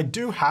make? Because I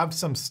do have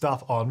some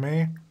stuff on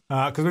me.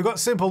 Because we've got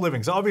simple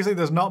living, so obviously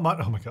there's not much.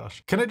 Oh my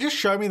gosh. Can it just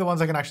show me the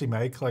ones I can actually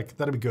make? Like,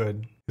 that'd be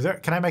good.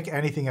 Can I make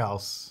anything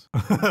else?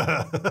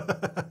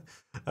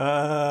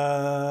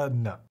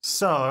 No.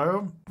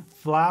 So,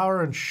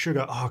 flour and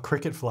sugar. Oh,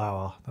 cricket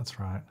flour. That's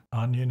right.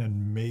 Onion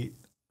and meat.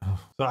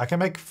 So I can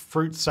make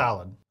fruit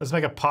salad. Let's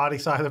make a party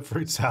size of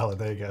fruit salad.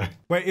 There you go.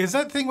 Wait, is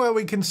that thing where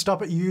we can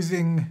stop it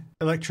using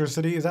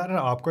electricity? Is that an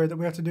upgrade that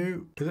we have to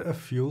do? Is it a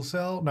fuel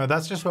cell? No,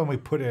 that's just when we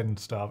put in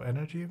stuff.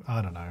 Energy?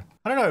 I don't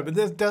know, but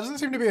there doesn't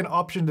seem to be an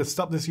option to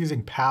stop this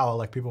using power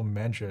like people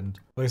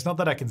mentioned. Well, it's not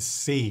that I can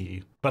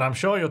see, but I'm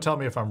sure you'll tell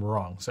me if I'm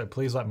wrong. So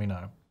please let me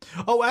know.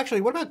 Oh, actually,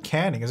 what about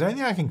canning? Is there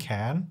anything I can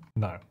can?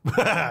 No,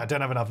 I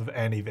don't have enough of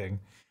anything.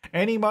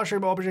 Any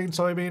mushroom, aubergine,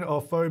 soybean,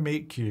 or faux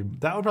meat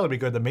cube. That would probably be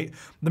good.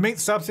 The meat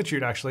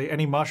substitute, actually,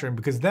 any mushroom,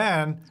 because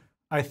then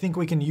I think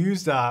we can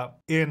use that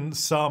in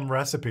some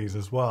recipes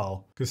as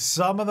well. Because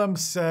some of them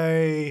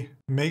say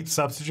meat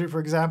substitute, for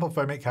example,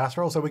 faux meat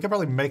casserole. So we could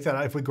probably make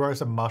that if we grow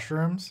some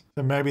mushrooms.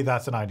 So maybe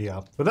that's an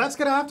idea. But that's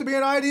gonna have to be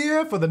an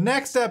idea for the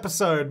next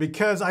episode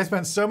because I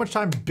spent so much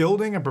time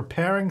building and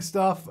preparing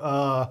stuff.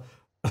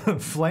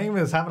 Flame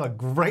is having a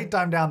great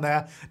time down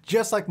there,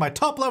 just like my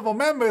top level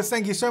members.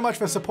 Thank you so much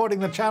for supporting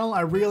the channel.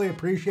 I really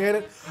appreciate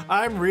it.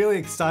 I'm really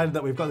excited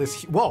that we've got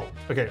this. Whoa,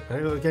 okay,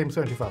 the game's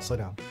going too fast, slow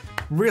down.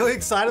 Really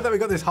excited that we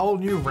got this whole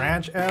new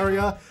ranch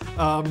area.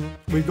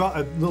 We've got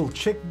a little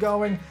chick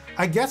going.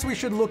 I guess we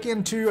should look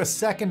into a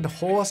second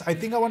horse. I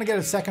think I want to get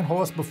a second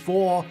horse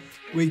before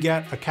we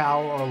get a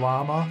cow or a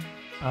llama.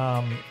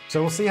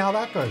 So we'll see how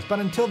that goes. But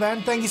until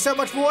then, thank you so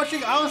much for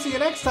watching. I'll see you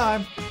next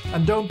time.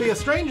 And don't be a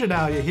stranger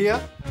now, you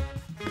hear?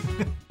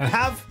 And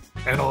have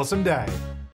an awesome day.